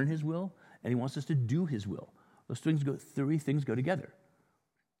discern his will, and he wants us to do his will. Those three things go together.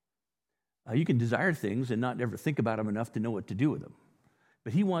 You can desire things and not ever think about them enough to know what to do with them.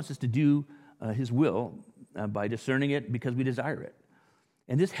 But he wants us to do his will by discerning it because we desire it.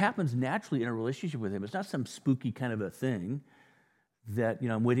 And this happens naturally in a relationship with him. It's not some spooky kind of a thing that,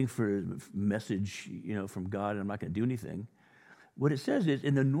 I'm waiting for a message, from God and I'm not going to do anything. What it says is,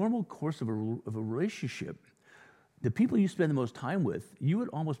 in the normal course of a relationship, the people you spend the most time with, you would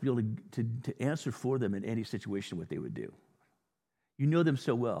almost be able to answer for them in any situation what they would do. You know them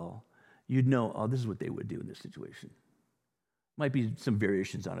so well, you'd know, this is what they would do in this situation. Might be some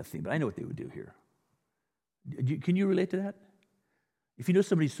variations on a theme, but I know what they would do here. Can you relate to that? If you know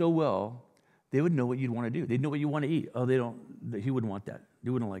somebody so well, they would know what you'd want to do. They'd know what you want to eat. He wouldn't want that. They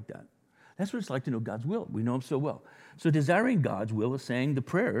wouldn't like that. That's what it's like to know God's will. We know him so well. So desiring God's will is saying the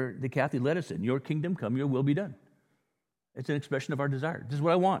prayer that Kathy led us in, "Your kingdom come, your will be done." It's an expression of our desire. This is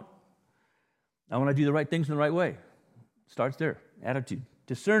what I want. I want to do the right things in the right way. Starts there. Attitude.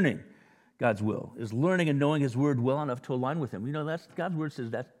 Discerning God's will is learning and knowing his word well enough to align with him. That's God's word says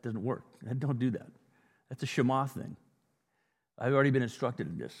that doesn't work. Don't do that. That's a Shema thing. I've already been instructed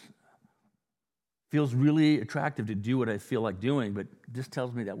in this. Feels really attractive to do what I feel like doing, but this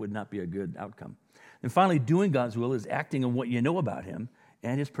tells me that would not be a good outcome. And finally, doing God's will is acting on what you know about him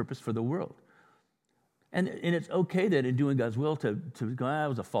and his purpose for the world. And it's okay then in doing God's will to go, that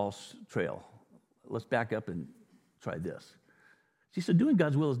was a false trail. Let's back up and try this. See, so doing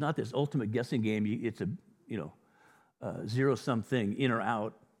God's will is not this ultimate guessing game. It's a zero-sum thing, in or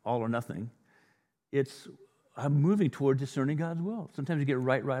out, all or nothing. I'm moving toward discerning God's will. Sometimes you get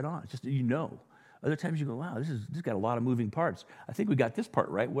right on. It's just Other times you go, wow, this got a lot of moving parts. I think we got this part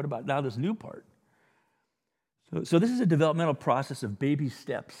right. What about now this new part? So this is a developmental process of baby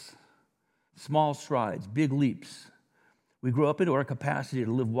steps, small strides, big leaps. We grow up into our capacity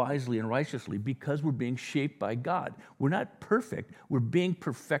to live wisely and righteously because we're being shaped by God. We're not perfect. We're being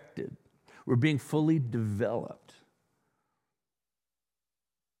perfected. We're being fully developed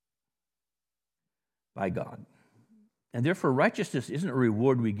by God. And therefore, righteousness isn't a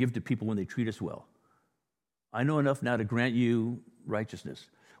reward we give to people when they treat us well. I know enough now to grant you righteousness.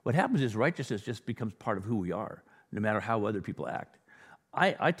 What happens is righteousness just becomes part of who we are. no matter how other people act.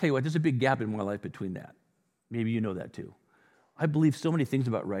 I tell you what, there's a big gap in my life between that. Maybe you know that too. I believe so many things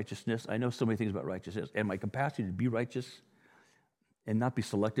about righteousness. I know so many things about righteousness and my capacity to be righteous and not be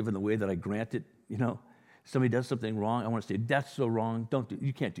selective in the way that I grant it. Somebody does something wrong, I want to say, that's so wrong.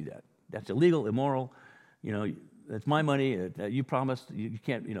 You can't do that. That's illegal, immoral. That's my money. You promised. You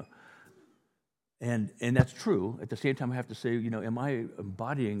can't, And that's true. At the same time, I have to say, am I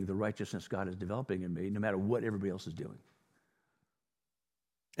embodying the righteousness God is developing in me, no matter what everybody else is doing?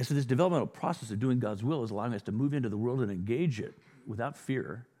 And so this developmental process of doing God's will is allowing us to move into the world and engage it without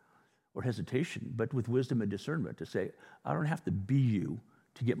fear or hesitation, but with wisdom and discernment to say, I don't have to be you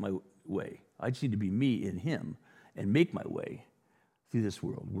to get my way. I just need to be me in him and make my way through this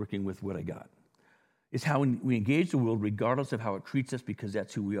world, working with what I got. It's how we engage the world regardless of how it treats us, because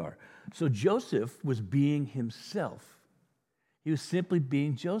that's who we are. So Joseph was being himself. He was simply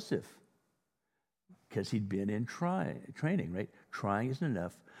being Joseph because he'd been in training, right? Trying isn't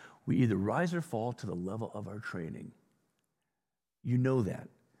enough. We either rise or fall to the level of our training. You know that.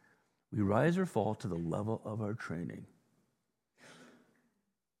 We rise or fall to the level of our training.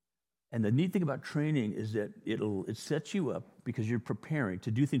 And the neat thing about training is that it sets you up because you're preparing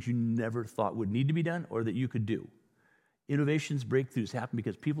to do things you never thought would need to be done or that you could do. Innovations, breakthroughs happen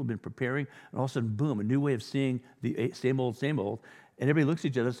because people have been preparing, and all of a sudden, boom, a new way of seeing the same old, and everybody looks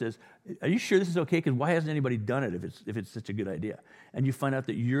at each other and says, are you sure this is okay? Because why hasn't anybody done it if it's such a good idea? And you find out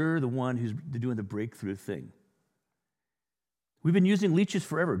that you're the one who's doing the breakthrough thing. We've been using leeches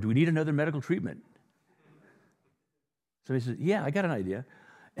forever. Do we need another medical treatment? Somebody says, yeah, I got an idea.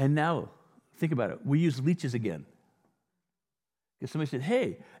 And now, think about it. We use leeches again. Because somebody said,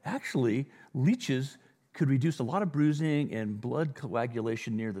 hey, actually, leeches could reduce a lot of bruising and blood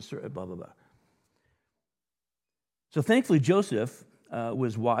coagulation near the blah, blah, blah. So thankfully, Joseph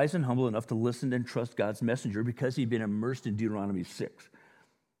was wise and humble enough to listen and trust God's messenger because he'd been immersed in Deuteronomy 6.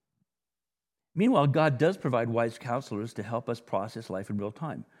 Meanwhile, God does provide wise counselors to help us process life in real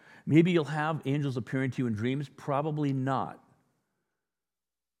time. Maybe you'll have angels appearing to you in dreams. Probably not.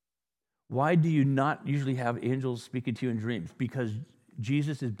 Why do you not usually have angels speaking to you in dreams? Because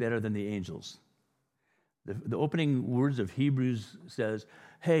Jesus is better than the angels. The opening words of Hebrews says,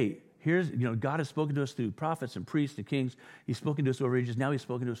 hey, here's, God has spoken to us through prophets and priests and kings. He's spoken to us over ages. Now he's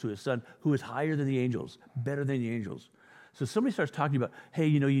spoken to us through his son, who is higher than the angels, better than the angels. So somebody starts talking about, hey,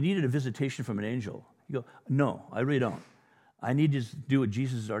 you needed a visitation from an angel. You go, no, I really don't. I need to do what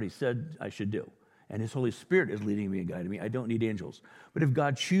Jesus has already said I should do. And his Holy Spirit is leading me and guiding me. I don't need angels. But if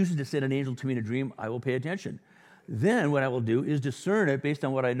God chooses to send an angel to me in a dream, I will pay attention. Then what I will do is discern it based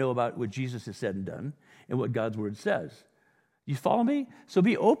on what I know about what Jesus has said and done and what God's word says. You follow me? So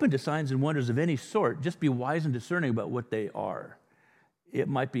be open to signs and wonders of any sort. Just be wise and discerning about what they are. It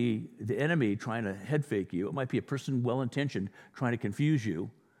might be the enemy trying to head fake you. It might be a person well-intentioned trying to confuse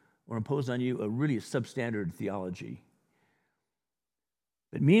you or impose on you a really substandard theology.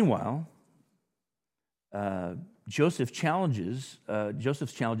 But meanwhile, Joseph's challenges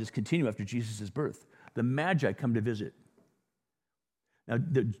continue after Jesus' birth. The Magi come to visit. Now,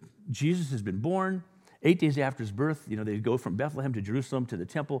 Jesus has been born. 8 days after his birth, they go from Bethlehem to Jerusalem to the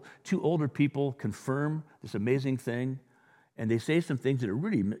temple. 2 older people confirm this amazing thing, and they say some things that are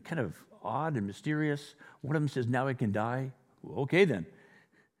really kind of odd and mysterious. One of them says, now I can die. Well, okay, then.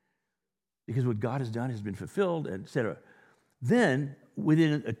 Because what God has done has been fulfilled, etc. Then,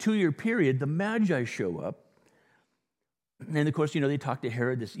 within a 2-year period, the Magi show up. And, of course, they talk to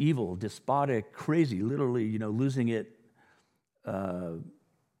Herod, this evil, despotic, crazy, literally, losing it.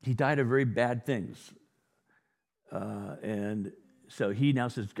 He died of very bad things. And so he now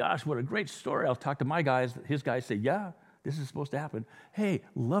says, gosh, what a great story. I'll talk to my guys. His guys say, yeah, this is supposed to happen. Hey,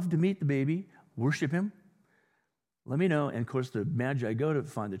 love to meet the baby, worship him. Let me know. And, of course, the Magi go to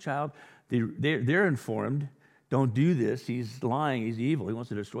find the child. They're informed, don't do this. He's lying. He's evil. He wants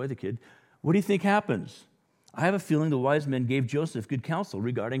to destroy the kid. What do you think happens? I have a feeling the wise men gave Joseph good counsel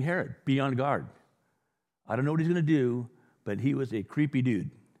regarding Herod. Be on guard. I don't know what he's going to do, but he was a creepy dude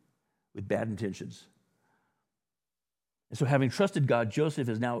with bad intentions. And so having trusted God, Joseph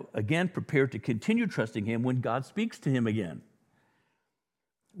is now again prepared to continue trusting him when God speaks to him again.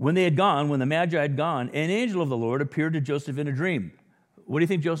 When the Magi had gone, an angel of the Lord appeared to Joseph in a dream. What do you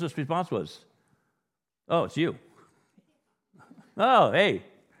think Joseph's response was? Oh, it's you. Oh, hey,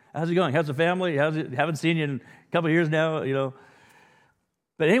 how's it going? How's the family? Haven't seen you in a couple of years now,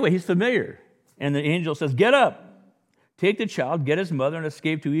 But anyway, he's familiar. And the angel says, get up. Take the child, get his mother, and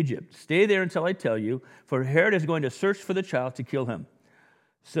escape to Egypt. Stay there until I tell you, for Herod is going to search for the child to kill him.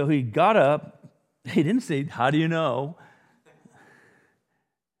 So he got up. He didn't say, how do you know?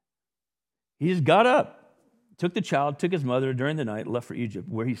 He just got up, took the child, took his mother during the night, left for Egypt,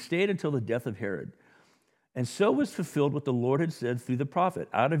 where he stayed until the death of Herod. And so was fulfilled what the Lord had said through the prophet,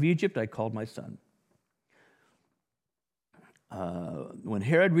 out of Egypt I called my son. When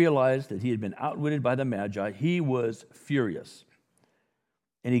Herod realized that he had been outwitted by the Magi, he was furious.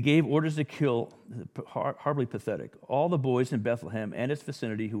 And he gave orders to kill, horribly pathetic, all the boys in Bethlehem and its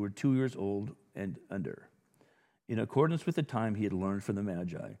vicinity who were 2 years old and under, in accordance with the time he had learned from the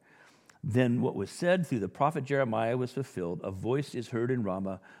Magi. Then what was said through the prophet Jeremiah was fulfilled. A voice is heard in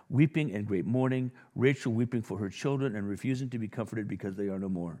Ramah, weeping and great mourning, Rachel weeping for her children and refusing to be comforted because they are no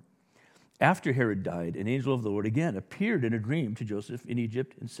more. After Herod died, an angel of the Lord again appeared in a dream to Joseph in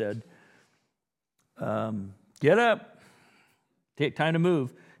Egypt and said, get up, take time to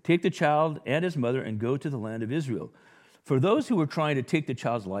move, take the child and his mother and go to the land of Israel. For those who were trying to take the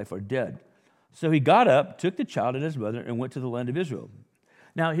child's life are dead. So he got up, took the child and his mother, and went to the land of Israel.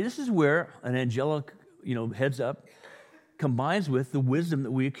 Now, this is where an angelic, heads up combines with the wisdom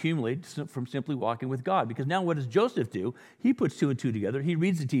that we accumulate from simply walking with God. Because now what does Joseph do? He puts two and two together. He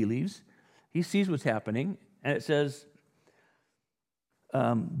reads the tea leaves. He sees what's happening. And it says,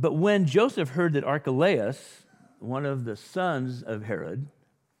 but when Joseph heard that Archelaus, one of the sons of Herod,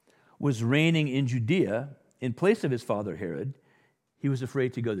 was reigning in Judea in place of his father Herod, he was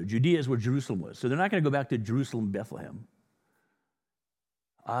afraid to go there. Judea is where Jerusalem was. So they're not going to go back to Jerusalem, Bethlehem.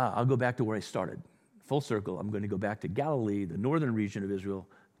 I'll go back to where I started. Full circle, I'm going to go back to Galilee, the northern region of Israel,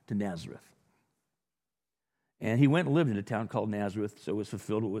 to Nazareth. And he went and lived in a town called Nazareth, so it was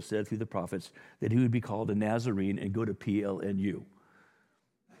fulfilled what was said through the prophets, that he would be called a Nazarene and go to PLNU.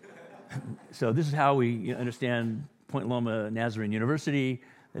 So this is how we understand Point Loma Nazarene University.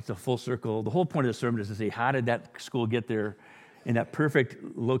 It's a full circle. The whole point of the sermon is to say, how did that school get there in that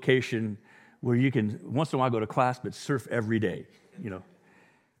perfect location where you can once in a while go to class but surf every day,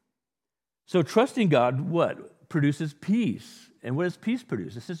 So trusting God, what? Produces peace. And what does peace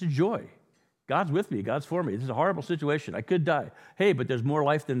produce? It's just a joy. God's with me. God's for me. This is a horrible situation. I could die. Hey, but there's more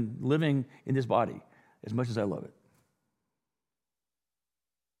life than living in this body, as much as I love it.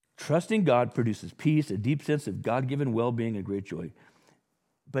 Trusting God produces peace, a deep sense of God-given well-being and great joy.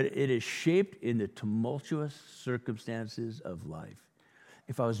 But it is shaped in the tumultuous circumstances of life.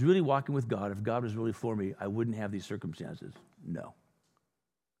 If I was really walking with God, if God was really for me, I wouldn't have these circumstances. No.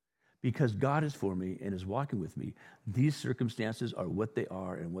 Because God is for me and is walking with me, these circumstances are what they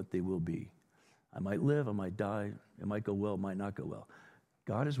are and what they will be. I might live, I might die, it might go well, it might not go well.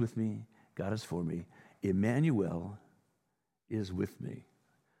 God is with me, God is for me. Emmanuel is with me.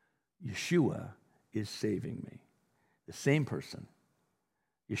 Yeshua is saving me. The same person.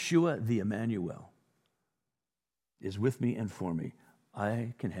 Yeshua, the Emmanuel, is with me and for me.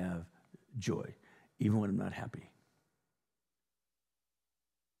 I can have joy, even when I'm not happy.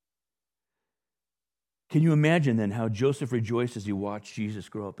 Can you imagine then how Joseph rejoiced as he watched Jesus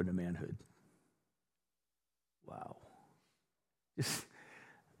grow up into manhood? Wow.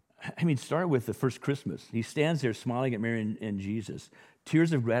 Start with the first Christmas. He stands there smiling at Mary and Jesus,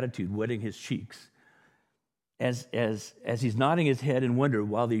 tears of gratitude wetting his cheeks. As he's nodding his head in wonder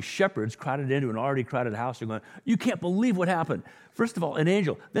while these shepherds crowded into an already crowded house are going, you can't believe what happened. First of all, an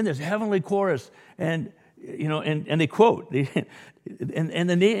angel. Then there's a heavenly chorus. And they quote. And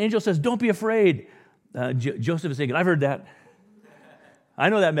the angel says, don't be afraid. Joseph is thinking, I've heard that. I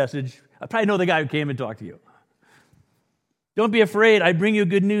know that message. I probably know the guy who came and talked to you. Don't be afraid. I bring you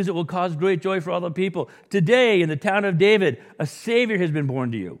good news that will cause great joy for all the people. Today, in the town of David, a Savior has been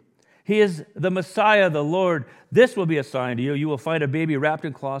born to you. He is the Messiah, the Lord. This will be a sign to you. You will find a baby wrapped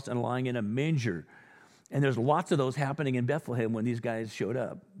in cloths and lying in a manger. And there's lots of those happening in Bethlehem when these guys showed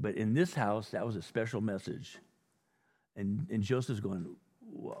up. But in this house, that was a special message. And Joseph's going,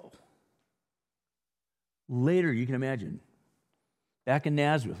 whoa. Later, you can imagine, back in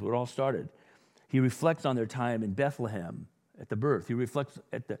Nazareth, where it all started, he reflects on their time in Bethlehem at the birth. He reflects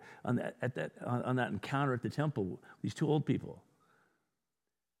on that encounter at the temple, these two old people.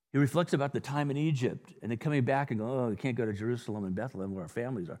 He reflects about the time in Egypt and then coming back and going, we can't go to Jerusalem and Bethlehem where our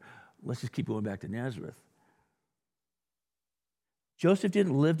families are. Let's just keep going back to Nazareth. Joseph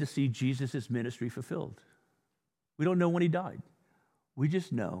didn't live to see Jesus' ministry fulfilled. We don't know when he died. We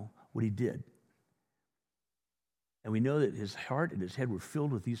just know what he did. And we know that his heart and his head were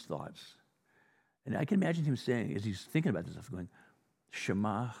filled with these thoughts. And I can imagine him saying, as he's thinking about this stuff, going,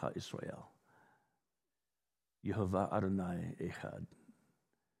 Shema HaIsrael, Yehovah Adonai Echad.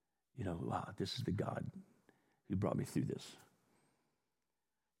 Wow, this is the God who brought me through this.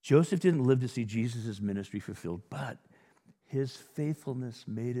 Joseph didn't live to see Jesus' ministry fulfilled, but his faithfulness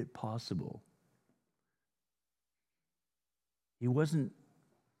made it possible.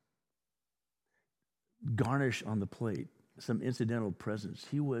 garnish on the plate, some incidental presence.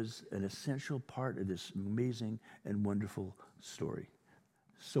 He was an essential part of this amazing and wonderful story.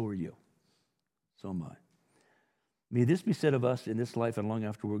 So are you. So am I. May this be said of us in this life and long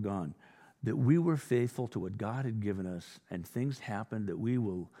after we're gone, that we were faithful to what God had given us, and things happened that we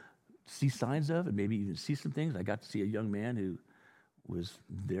will see signs of and maybe even see some things. I got to see a young man who was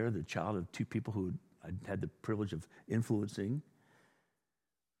there, the child of two people who I had the privilege of influencing.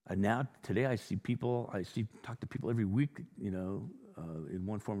 And now, today, talk to people every week, in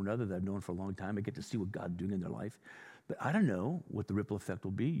one form or another that I've known for a long time. I get to see what God's doing in their life. But I don't know what the ripple effect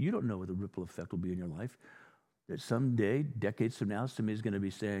will be. You don't know what the ripple effect will be in your life. That someday, decades from now, somebody's going to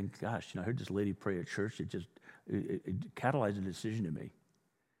be saying, gosh, I heard this lady pray at church. It catalyzed a decision in me.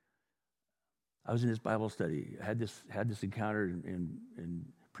 I was in this Bible study. I had this encounter in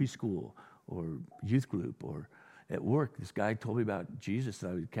preschool or youth group or at work. This guy told me about Jesus,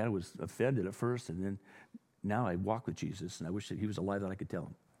 and I kind of was offended at first, and then now I walk with Jesus, and I wish that he was alive that I could tell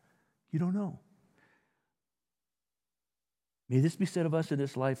him. You don't know. May this be said of us in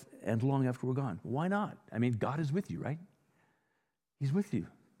this life and long after we're gone. Why not? I mean, God is with you, right? He's with you.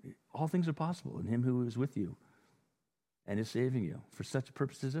 All things are possible in him who is with you and is saving you for such a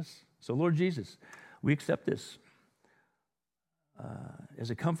purpose as this. So, Lord Jesus, we accept this as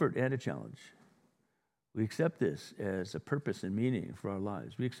a comfort and a challenge. We accept this as a purpose and meaning for our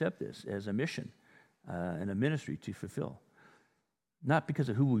lives. We accept this as a mission and a ministry to fulfill. Not because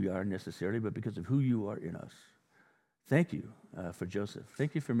of who we are necessarily, but because of who you are in us. Thank you for Joseph.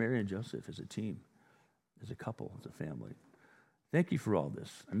 Thank you for Mary and Joseph as a team, as a couple, as a family. Thank you for all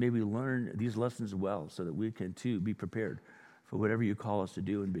this. And may we learn these lessons well so that we can, too, be prepared for whatever you call us to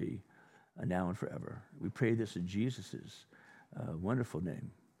do and be now and forever. We pray this in Jesus' wonderful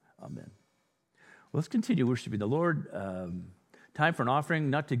name. Amen. Well, let's continue worshiping the Lord. Time for an offering,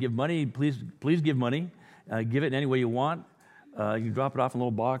 not to give money. Please give money. Give it in any way you want. You can drop it off in a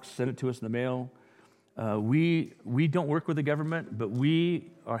little box, send it to us in the mail. We don't work with the government, but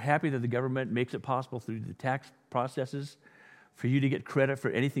we are happy that the government makes it possible through the tax processes for you to get credit for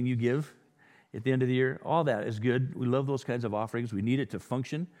anything you give at the end of the year. All that is good. We love those kinds of offerings. We need it to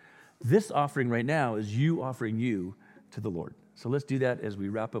function. This offering right now is you offering you to the Lord. So let's do that as we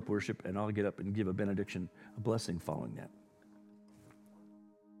wrap up worship, and I'll get up and give a benediction, a blessing following that.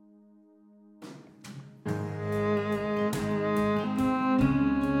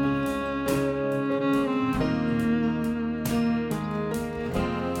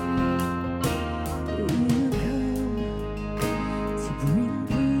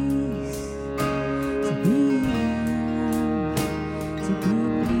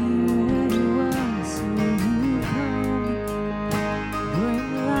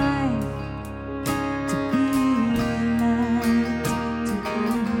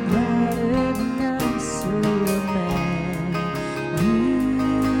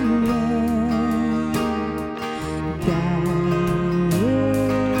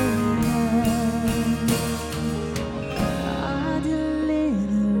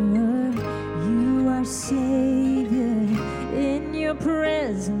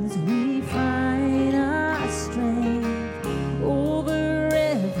 Presence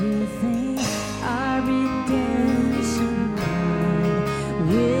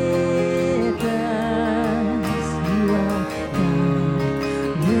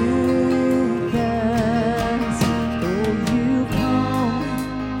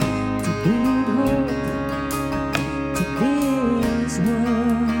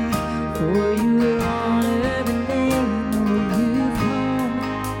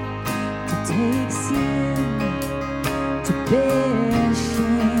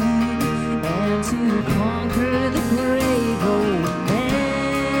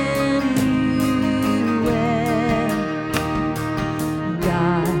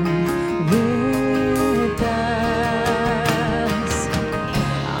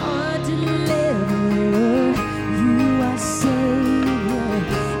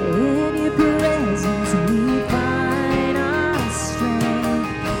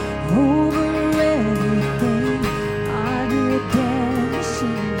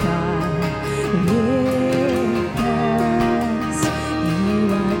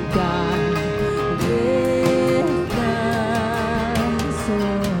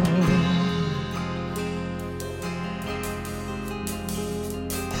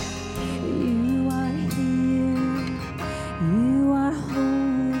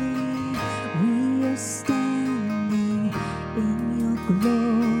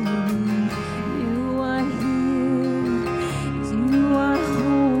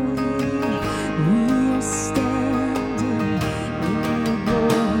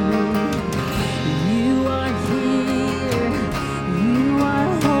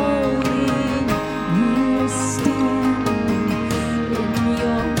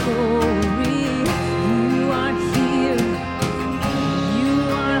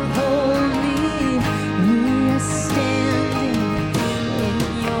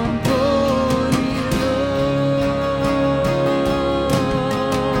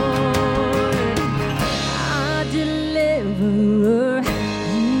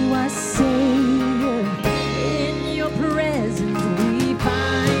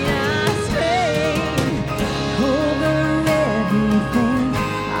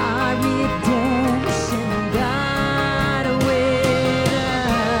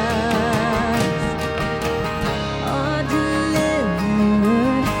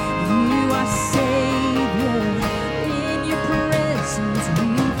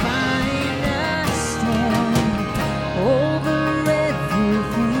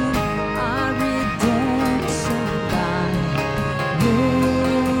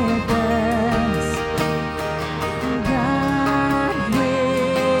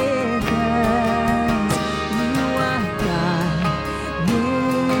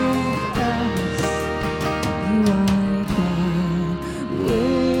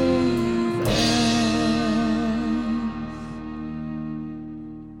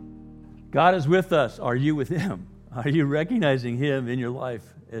God is with us. Are you with him? Are you recognizing him in your life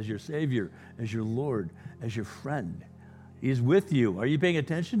as your Savior, as your Lord, as your friend? He's with you. Are you paying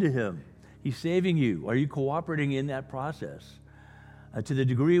attention to him? He's saving you. Are you cooperating in that process? To the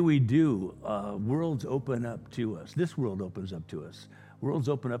degree we do, worlds open up to us. This world opens up to us. Worlds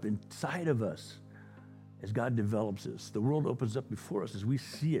open up inside of us as God develops us. The world opens up before us as we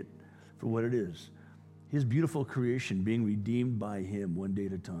see it for what it is. His beautiful creation being redeemed by him one day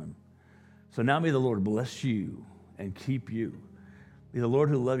at a time. So now may the Lord bless you and keep you. May the Lord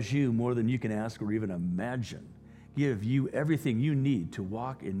who loves you more than you can ask or even imagine give you everything you need to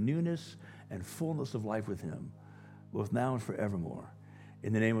walk in newness and fullness of life with him, both now and forevermore.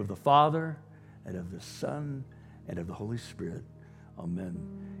 In the name of the Father, and of the Son, and of the Holy Spirit. Amen.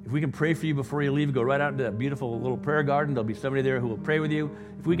 If we can pray for you before you leave, go right out into that beautiful little prayer garden. There'll be somebody there who will pray with you.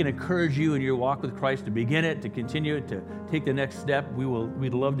 If we can encourage you in your walk with Christ to begin it, to continue it, to take the next step,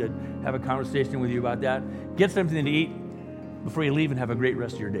 we'd love to have a conversation with you about that. Get something to eat before you leave and have a great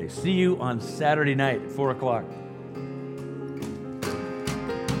rest of your day. See you on Saturday night at 4 o'clock.